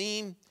been the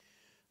theme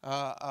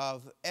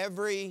of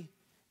every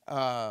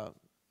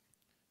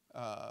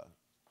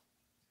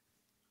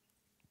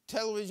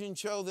television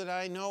show that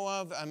I know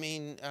of. I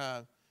mean,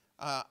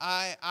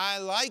 I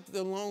like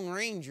The Lone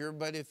Ranger,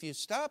 but if you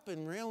stop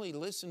and really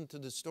listen to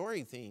the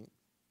story theme,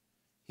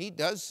 he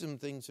does some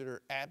things that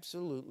are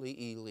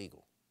absolutely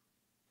illegal.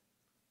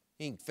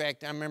 In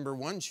fact, I remember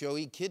one show,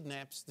 he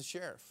kidnaps the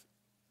sheriff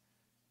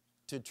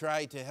to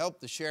try to help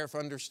the sheriff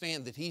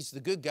understand that he's the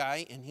good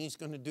guy and he's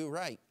going to do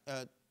right.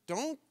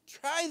 Don't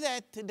try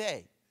that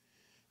today.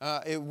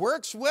 It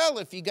works well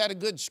if you got a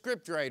good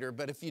script writer,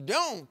 but if you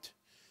don't,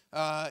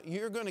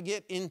 you're going to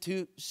get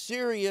into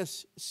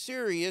serious,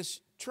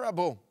 serious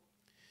trouble.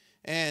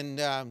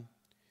 And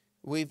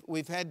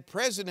we've had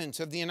presidents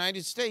of the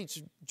United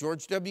States.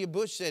 George W.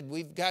 Bush said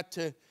we've got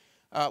to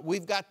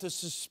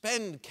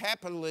suspend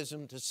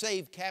capitalism to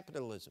save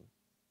capitalism.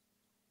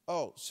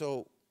 Oh,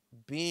 so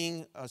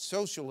being a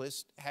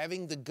socialist,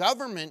 having the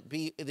government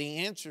be the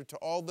answer to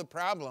all the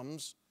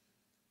problems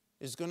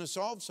is going to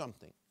solve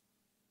something.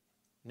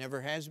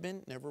 Never has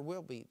been, never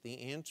will be. The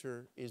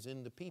answer is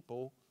in the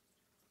people.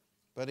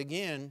 But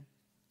again,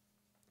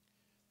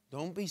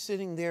 don't be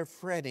sitting there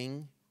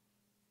fretting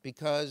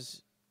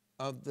because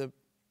of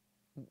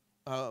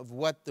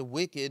what the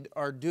wicked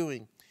are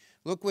doing.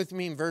 Look with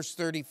me in verse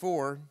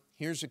 34.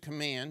 Here's a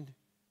command.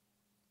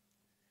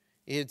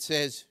 It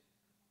says,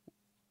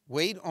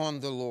 wait on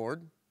the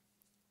Lord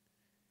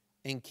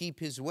and keep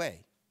his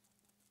way,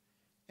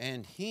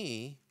 and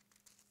he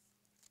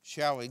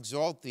shall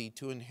exalt thee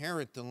to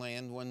inherit the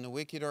land. When the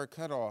wicked are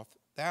cut off,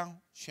 thou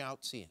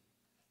shalt see it.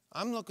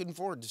 I'm looking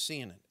forward to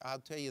seeing it. I'll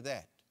tell you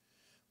that.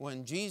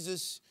 When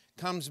Jesus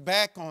comes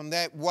back on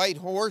that white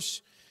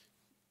horse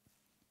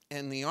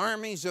and the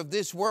armies of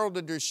this world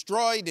are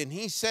destroyed and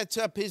he sets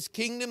up his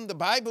kingdom, the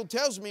Bible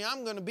tells me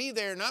I'm going to be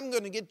there and I'm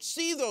going to get to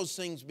see those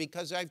things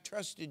because I've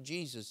trusted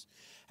Jesus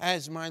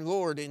as my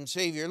Lord and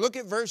Savior. Look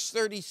at verse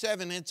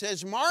 37. It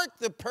says, mark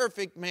the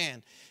perfect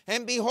man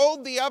and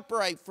behold the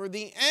upright, for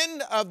the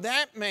end of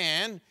that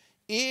man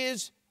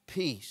is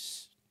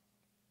peace.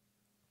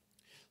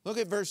 Look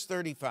at verse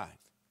 35.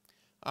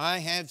 I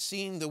have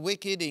seen the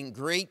wicked in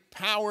great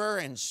power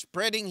and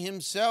spreading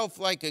himself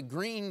like a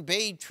green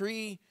bay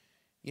tree,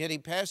 yet he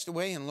passed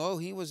away, and lo,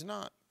 he was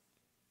not.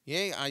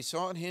 Yea, I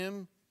sought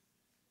him,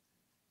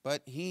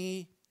 but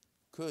he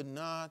could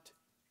not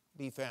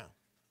be found.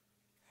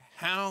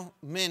 How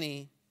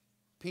many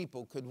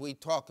people could we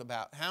talk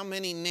about? How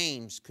many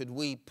names could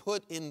we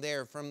put in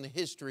there from the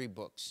history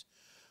books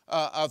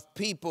of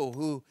people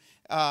who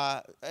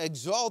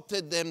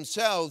exalted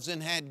themselves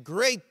and had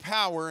great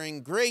power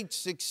and great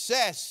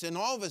success, and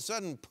all of a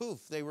sudden,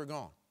 poof, they were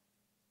gone?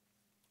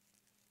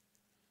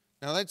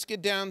 Now let's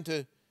get down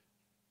to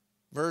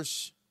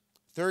verse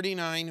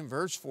 39 and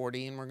verse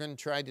 40, and we're going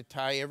to try to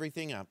tie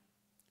everything up.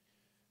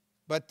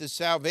 But the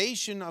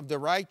salvation of the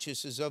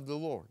righteous is of the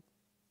Lord.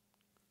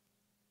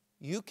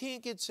 You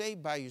can't get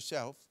saved by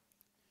yourself.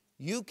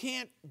 You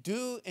can't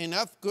do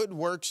enough good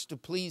works to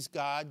please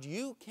God.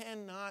 You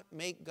cannot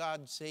make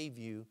God save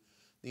you.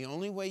 The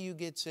only way you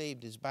get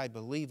saved is by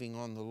believing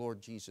on the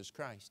Lord Jesus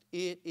Christ.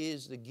 It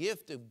is the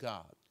gift of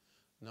God,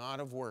 not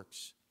of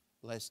works,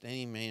 lest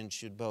any man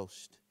should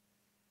boast.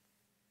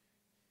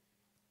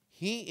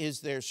 He is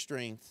their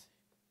strength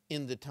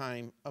in the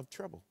time of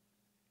trouble.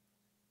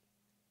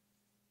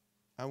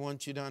 I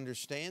want you to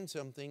understand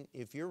something.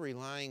 If you're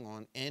relying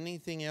on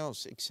anything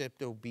else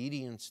except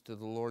obedience to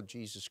the Lord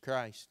Jesus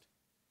Christ,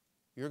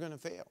 you're going to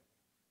fail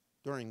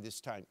during this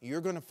time.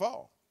 You're going to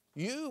fall.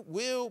 You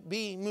will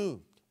be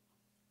moved.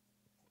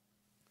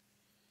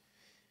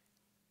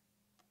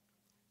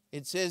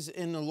 It says,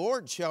 and the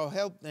Lord shall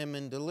help them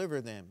and deliver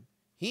them.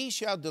 He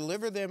shall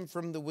deliver them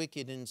from the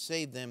wicked and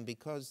save them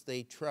because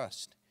they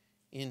trust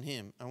in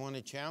him. I want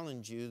to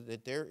challenge you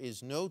that there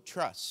is no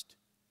trust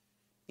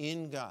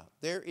in God.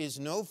 There is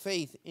no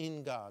faith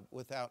in God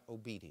without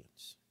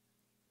obedience.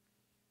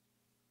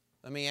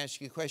 Let me ask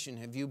you a question.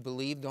 Have you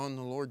believed on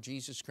the Lord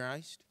Jesus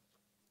Christ?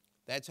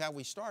 That's how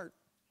we start.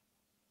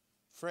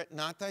 Fret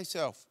not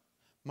thyself.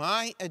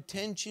 My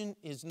attention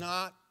is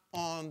not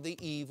on the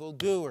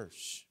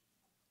evildoers.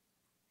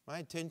 My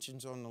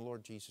attention's on the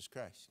Lord Jesus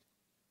Christ.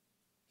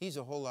 He's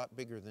a whole lot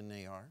bigger than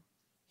they are.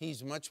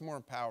 He's much more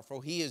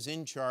powerful. He is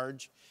in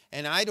charge,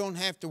 and I don't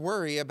have to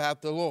worry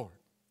about the Lord.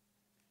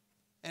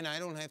 And I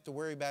don't have to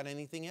worry about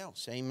anything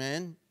else.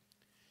 Amen?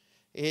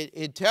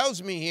 It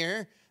tells me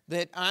here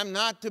that I'm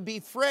not to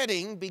be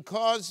fretting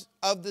because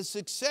of the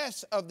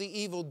success of the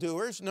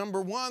evildoers.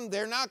 Number one,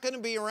 they're not going to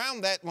be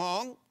around that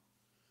long.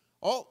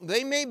 Oh,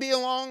 they may be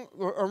around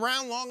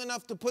long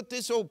enough to put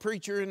this old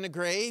preacher in the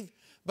grave,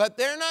 but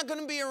they're not going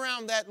to be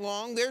around that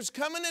long. There's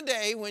coming a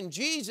day when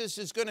Jesus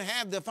is going to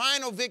have the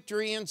final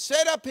victory and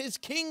set up his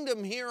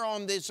kingdom here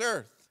on this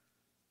earth.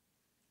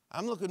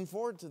 I'm looking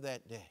forward to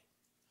that day.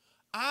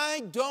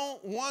 I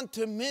don't want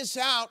to miss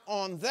out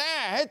on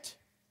that,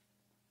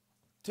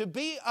 to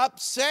be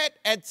upset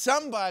at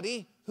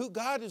somebody who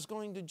God is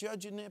going to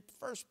judge in the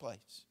first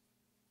place.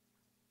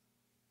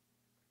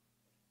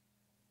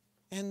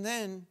 And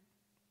then,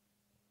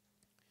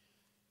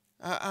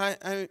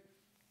 it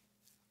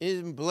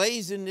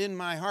emblazoned in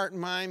my heart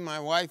and mind, my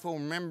wife will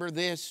remember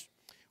this.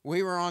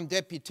 we were on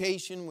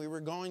deputation. We were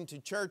going to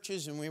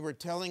churches, and we were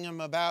telling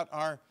them about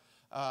our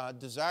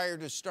desire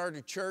to start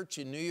a church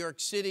in New York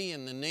City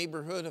in the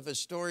neighborhood of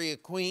Astoria,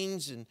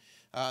 Queens. And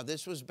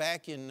this was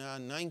back in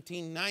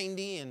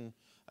 1990 and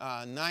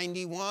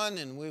 91.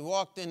 And we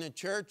walked in a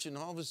church, and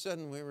all of a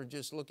sudden we were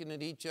just looking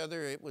at each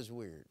other. It was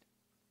weird.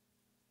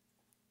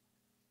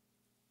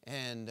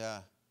 And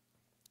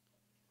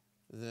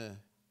the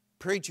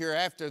preacher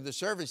after the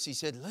service, he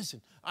said,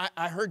 listen,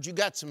 I heard you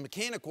got some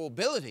mechanical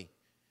ability.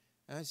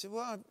 And I said,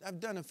 well, I've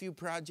done a few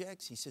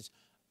projects. He says,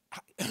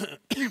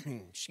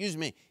 excuse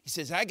me. He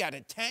says, I got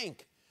a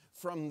tank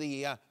from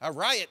a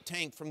riot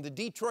tank from the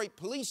Detroit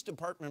Police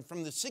Department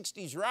from the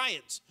 60s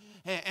riots.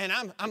 And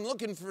I'm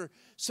looking for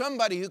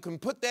somebody who can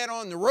put that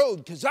on the road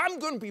because I'm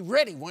going to be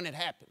ready when it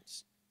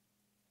happens.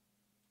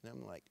 And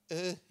I'm like,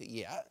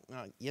 yeah,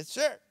 yes,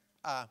 sir.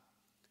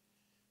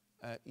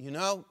 You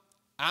know,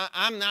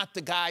 I'm not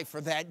the guy for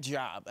that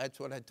job. That's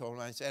what I told him.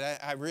 I said,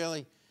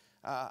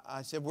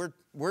 I said,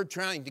 we're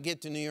trying to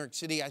get to New York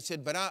City. I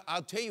said, but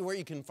I'll tell you where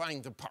you can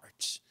find the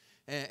parts.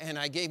 And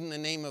I gave him the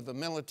name of a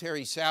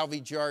military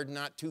salvage yard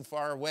not too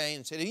far away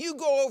and said, if you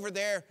go over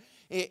there,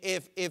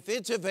 if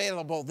it's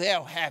available,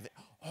 they'll have it.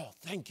 Oh,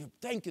 thank you,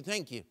 thank you,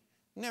 thank you.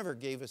 Never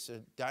gave us a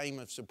dime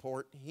of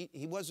support.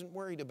 He wasn't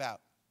worried about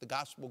the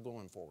gospel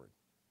going forward.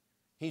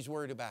 He's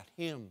worried about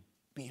him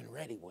being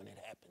ready when it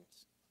happens.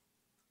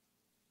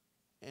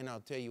 And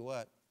I'll tell you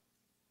what,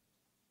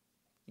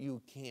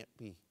 you can't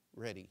be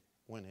ready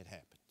when it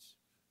happens.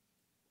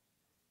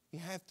 You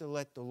have to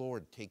let the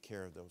Lord take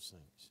care of those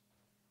things.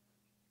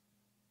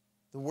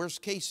 The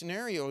worst case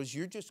scenario is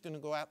you're just going to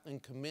go out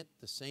and commit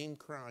the same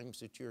crimes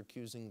that you're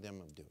accusing them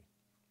of doing.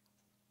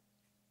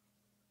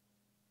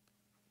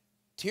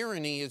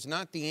 Tyranny is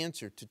not the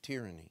answer to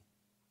tyranny.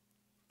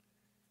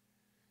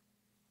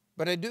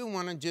 But I do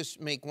want to just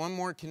make one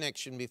more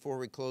connection before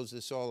we close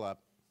this all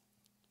up.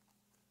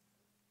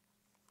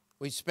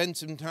 We spent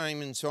some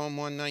time in Psalm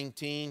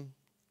 119,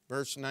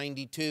 verse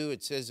 92.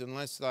 It says,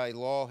 unless thy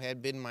law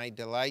had been my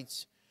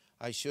delights,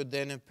 I should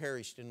then have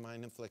perished in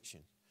mine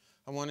affliction.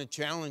 I want to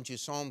challenge you.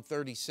 Psalm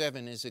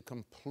 37 is a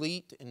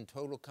complete and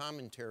total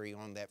commentary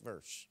on that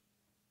verse.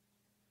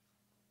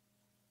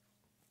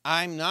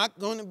 I'm not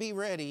going to be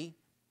ready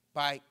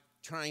by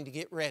trying to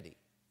get ready.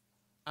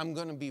 I'm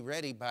going to be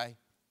ready by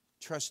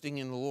trusting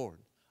in the Lord.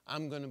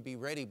 I'm going to be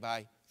ready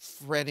by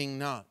fretting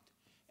not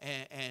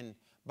and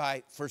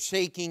by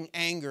forsaking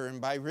anger and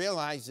by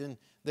realizing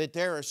that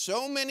there are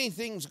so many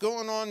things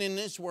going on in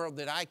this world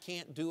that I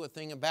can't do a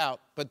thing about.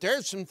 But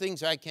there's some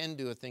things I can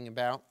do a thing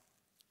about.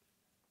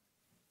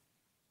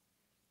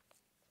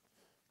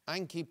 I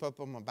can keep up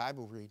on my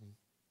Bible reading.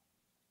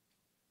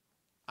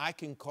 I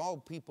can call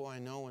people I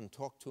know and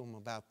talk to them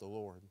about the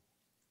Lord.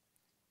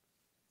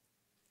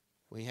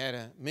 We had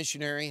a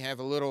missionary have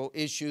a little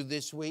issue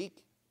this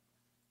week,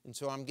 and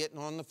so I'm getting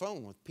on the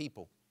phone with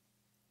people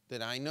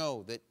that I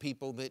know,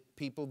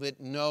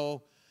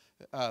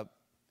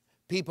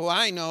 people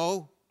I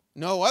know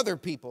other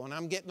people, and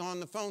I'm getting on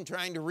the phone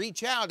trying to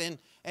reach out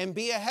and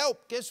be a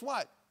help. Guess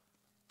what?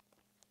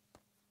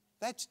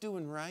 That's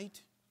doing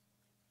right.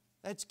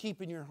 That's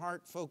keeping your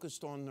heart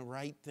focused on the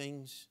right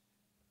things.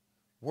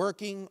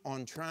 Working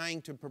on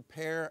trying to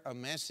prepare a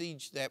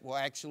message that will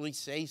actually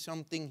say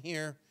something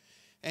here.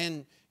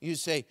 And you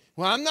say,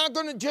 well, I'm not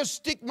going to just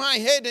stick my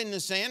head in the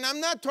sand. I'm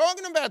not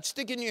talking about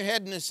sticking your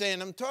head in the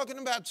sand. I'm talking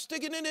about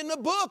sticking it in the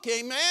book,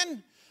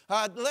 amen?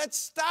 Let's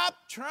stop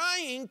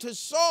trying to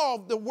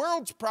solve the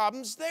world's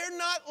problems. They're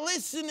not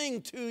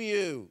listening to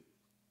you.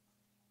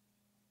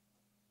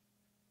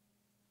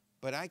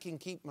 But I can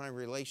keep my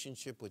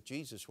relationship with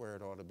Jesus where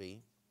it ought to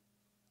be.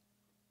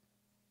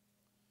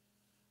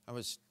 I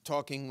was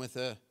talking with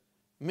a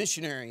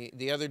missionary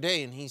the other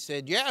day, and he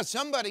said, yeah,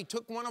 somebody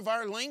took one of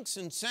our links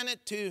and sent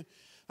it to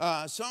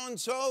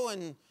so-and-so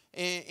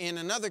in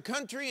another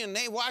country, and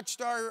they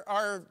watched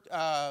our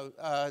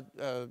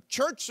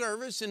church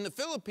service in the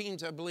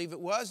Philippines, I believe it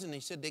was, and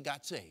they said they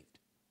got saved.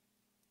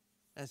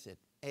 I said,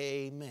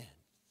 amen.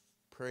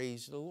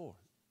 Praise the Lord.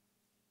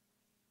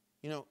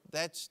 You know,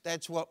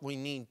 that's what we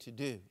need to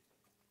do.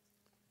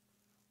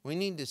 We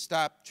need to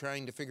stop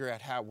trying to figure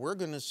out how we're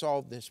going to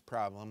solve this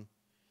problem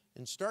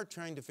and start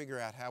trying to figure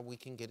out how we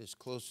can get as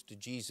close to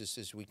Jesus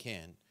as we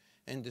can.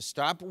 And to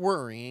stop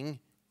worrying.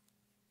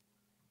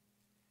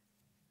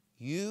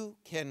 You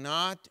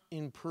cannot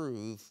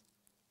improve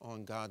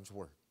on God's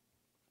Word.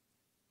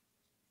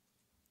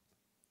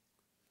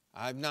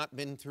 I've not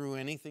been through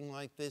anything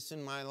like this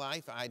in my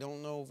life. I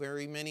don't know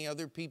very many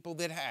other people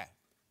that have.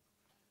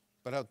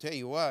 But I'll tell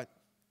you what,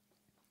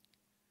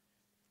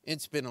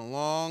 it's been a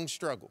long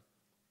struggle.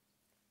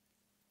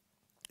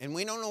 And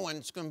we don't know when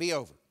it's going to be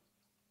over.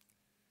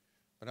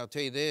 But I'll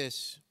tell you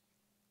this,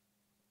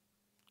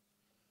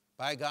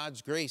 by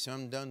God's grace,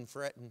 I'm done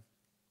fretting.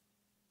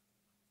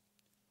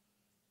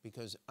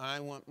 Because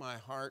I want my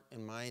heart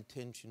and my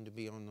attention to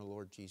be on the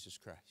Lord Jesus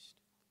Christ.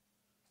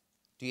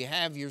 Do you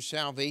have your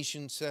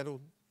salvation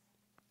settled?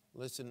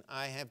 Listen,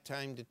 I have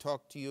time to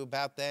talk to you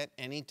about that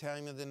any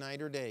time of the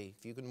night or day.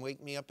 If you can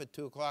wake me up at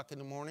 2 o'clock in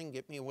the morning,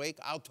 get me awake,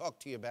 I'll talk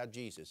to you about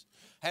Jesus.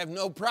 I have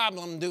no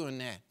problem doing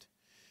that.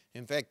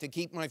 In fact, I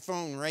keep my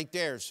phone right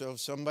there, so if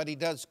somebody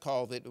does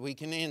call, that we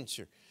can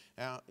answer.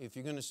 Now, if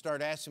you're going to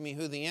start asking me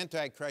who the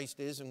Antichrist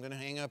is, I'm going to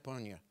hang up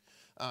on you.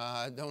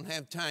 I don't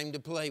have time to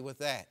play with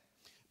that.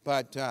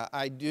 But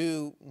I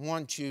do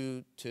want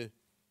you to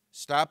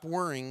stop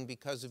worrying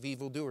because of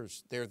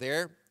evildoers. They're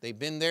there. They've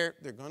been there.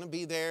 They're going to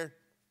be there.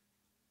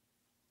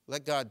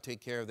 Let God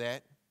take care of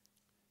that.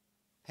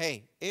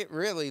 Hey, it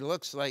really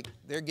looks like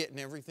they're getting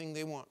everything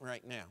they want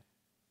right now.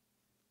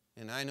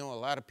 And I know a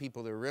lot of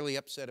people that are really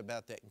upset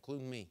about that,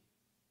 including me.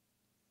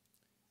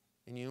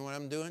 And you know what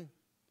I'm doing?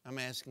 I'm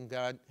asking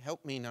God,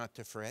 help me not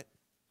to fret.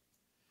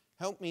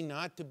 Help me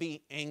not to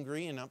be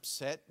angry and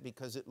upset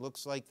because it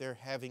looks like they're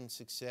having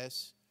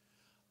success.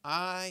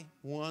 I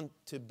want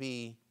to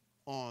be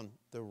on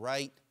the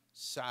right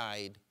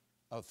side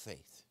of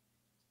faith.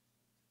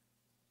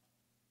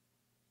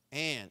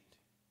 And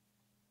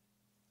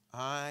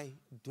I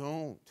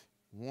don't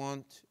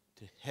want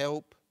to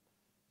help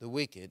the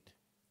wicked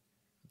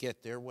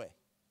get their way.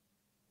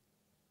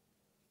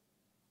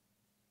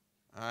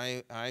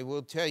 I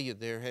will tell you,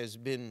 there has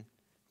been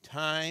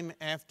time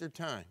after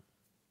time.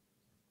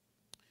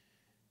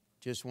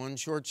 Just one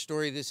short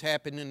story. This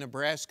happened in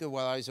Nebraska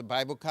while I was a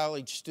Bible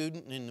college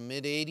student in the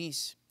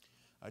mid-'80s.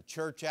 A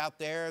church out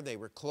there, they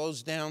were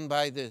closed down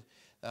by the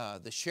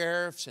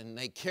sheriffs, and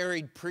they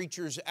carried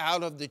preachers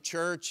out of the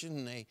church,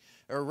 and they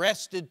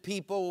arrested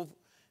people.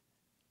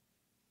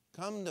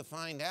 Come to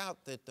find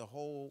out that the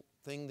whole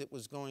thing that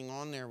was going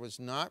on there was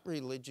not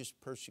religious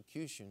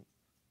persecution.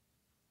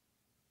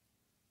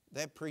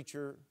 That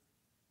preacher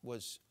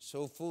was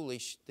so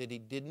foolish that he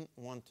didn't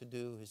want to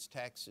do his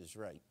taxes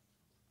right.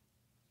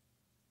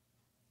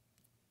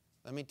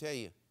 Let me tell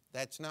you,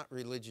 that's not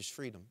religious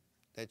freedom.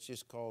 That's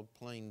just called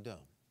plain dumb.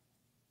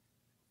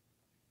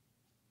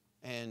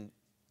 And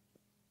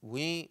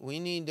we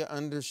need to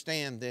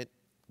understand that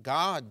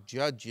God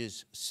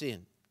judges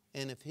sin.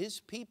 And if His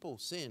people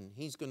sin,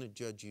 He's going to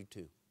judge you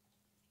too.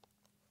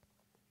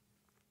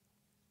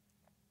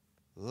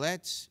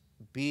 Let's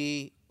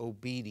be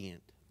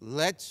obedient.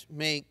 Let's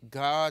make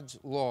God's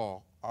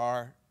law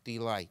our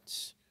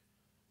delights.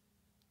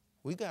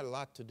 We got a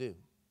lot to do.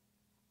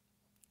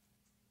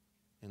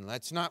 And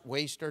let's not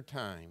waste our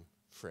time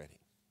fretting.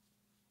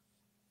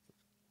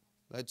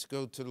 Let's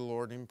go to the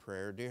Lord in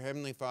prayer. Dear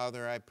Heavenly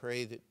Father, I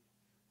pray that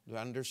you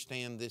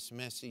understand this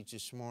message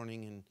this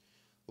morning, and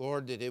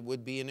Lord, that it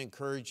would be an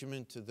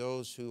encouragement to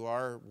those who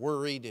are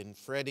worried and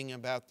fretting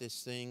about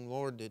this thing.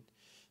 Lord, that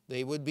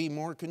they would be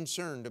more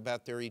concerned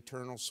about their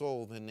eternal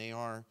soul than they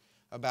are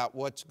about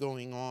what's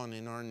going on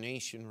in our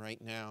nation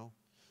right now.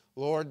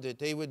 Lord, that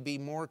they would be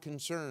more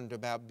concerned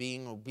about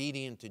being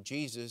obedient to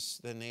Jesus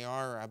than they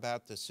are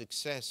about the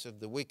success of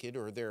the wicked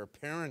or their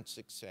apparent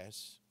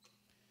success.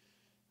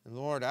 And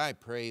Lord, I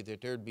pray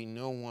that there'd be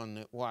no one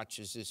that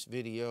watches this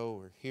video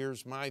or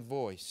hears my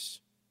voice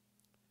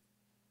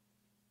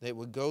that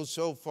would go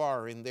so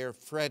far in their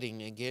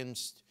fretting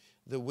against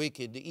the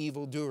wicked, the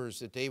evildoers,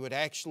 that they would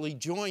actually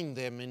join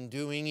them in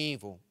doing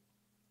evil.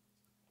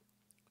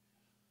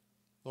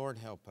 Lord,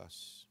 help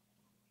us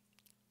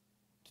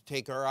to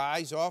take our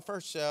eyes off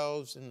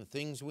ourselves and the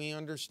things we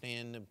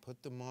understand and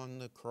put them on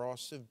the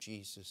cross of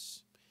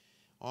Jesus,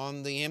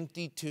 on the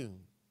empty tomb,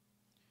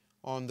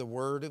 on the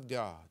Word of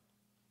God,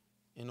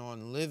 and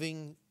on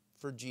living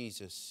for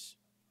Jesus,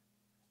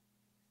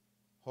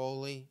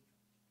 holy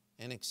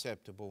and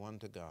acceptable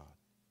unto God.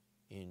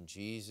 In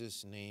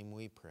Jesus' name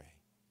we pray.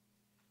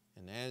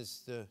 And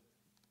as the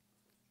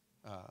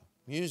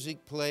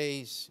music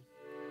plays,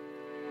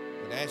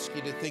 I would ask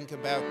you to think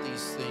about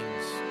these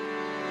things.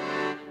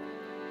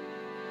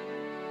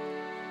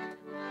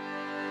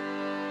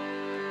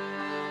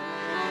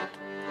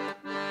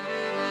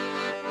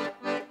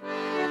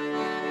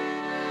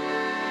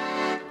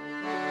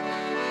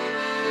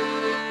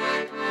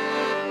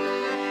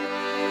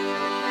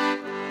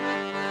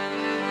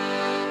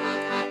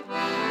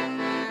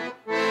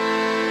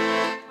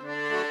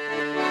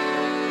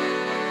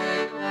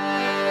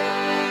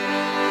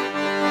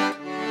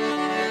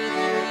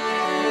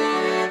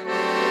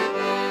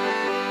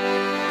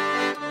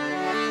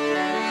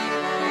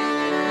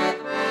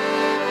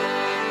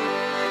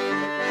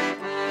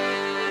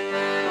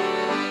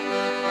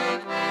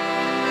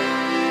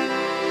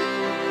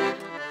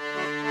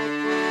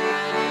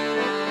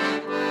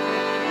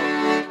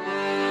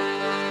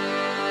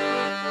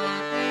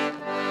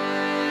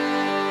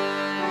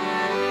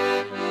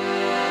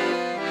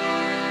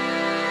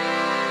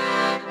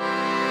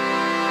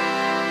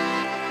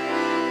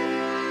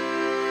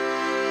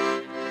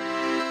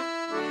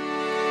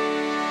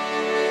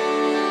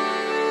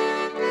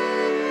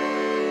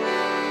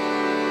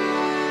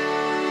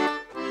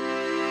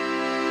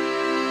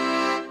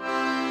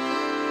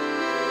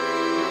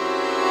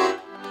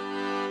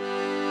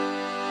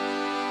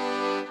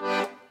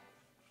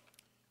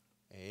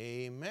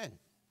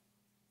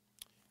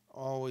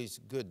 Always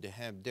good to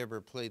have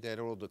Deborah play that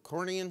old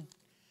accordion.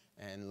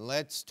 And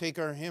let's take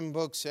our hymn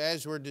books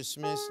as we're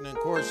dismissed. And of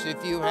course,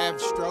 if you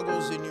have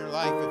struggles in your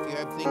life, if you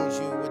have things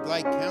you would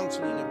like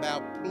counseling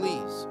about,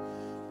 please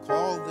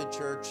call the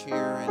church here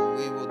and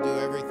we will do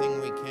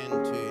everything we can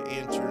to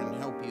answer and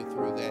help you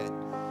through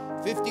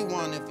that.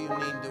 51 if you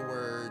need the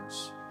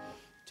words.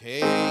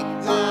 Take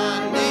my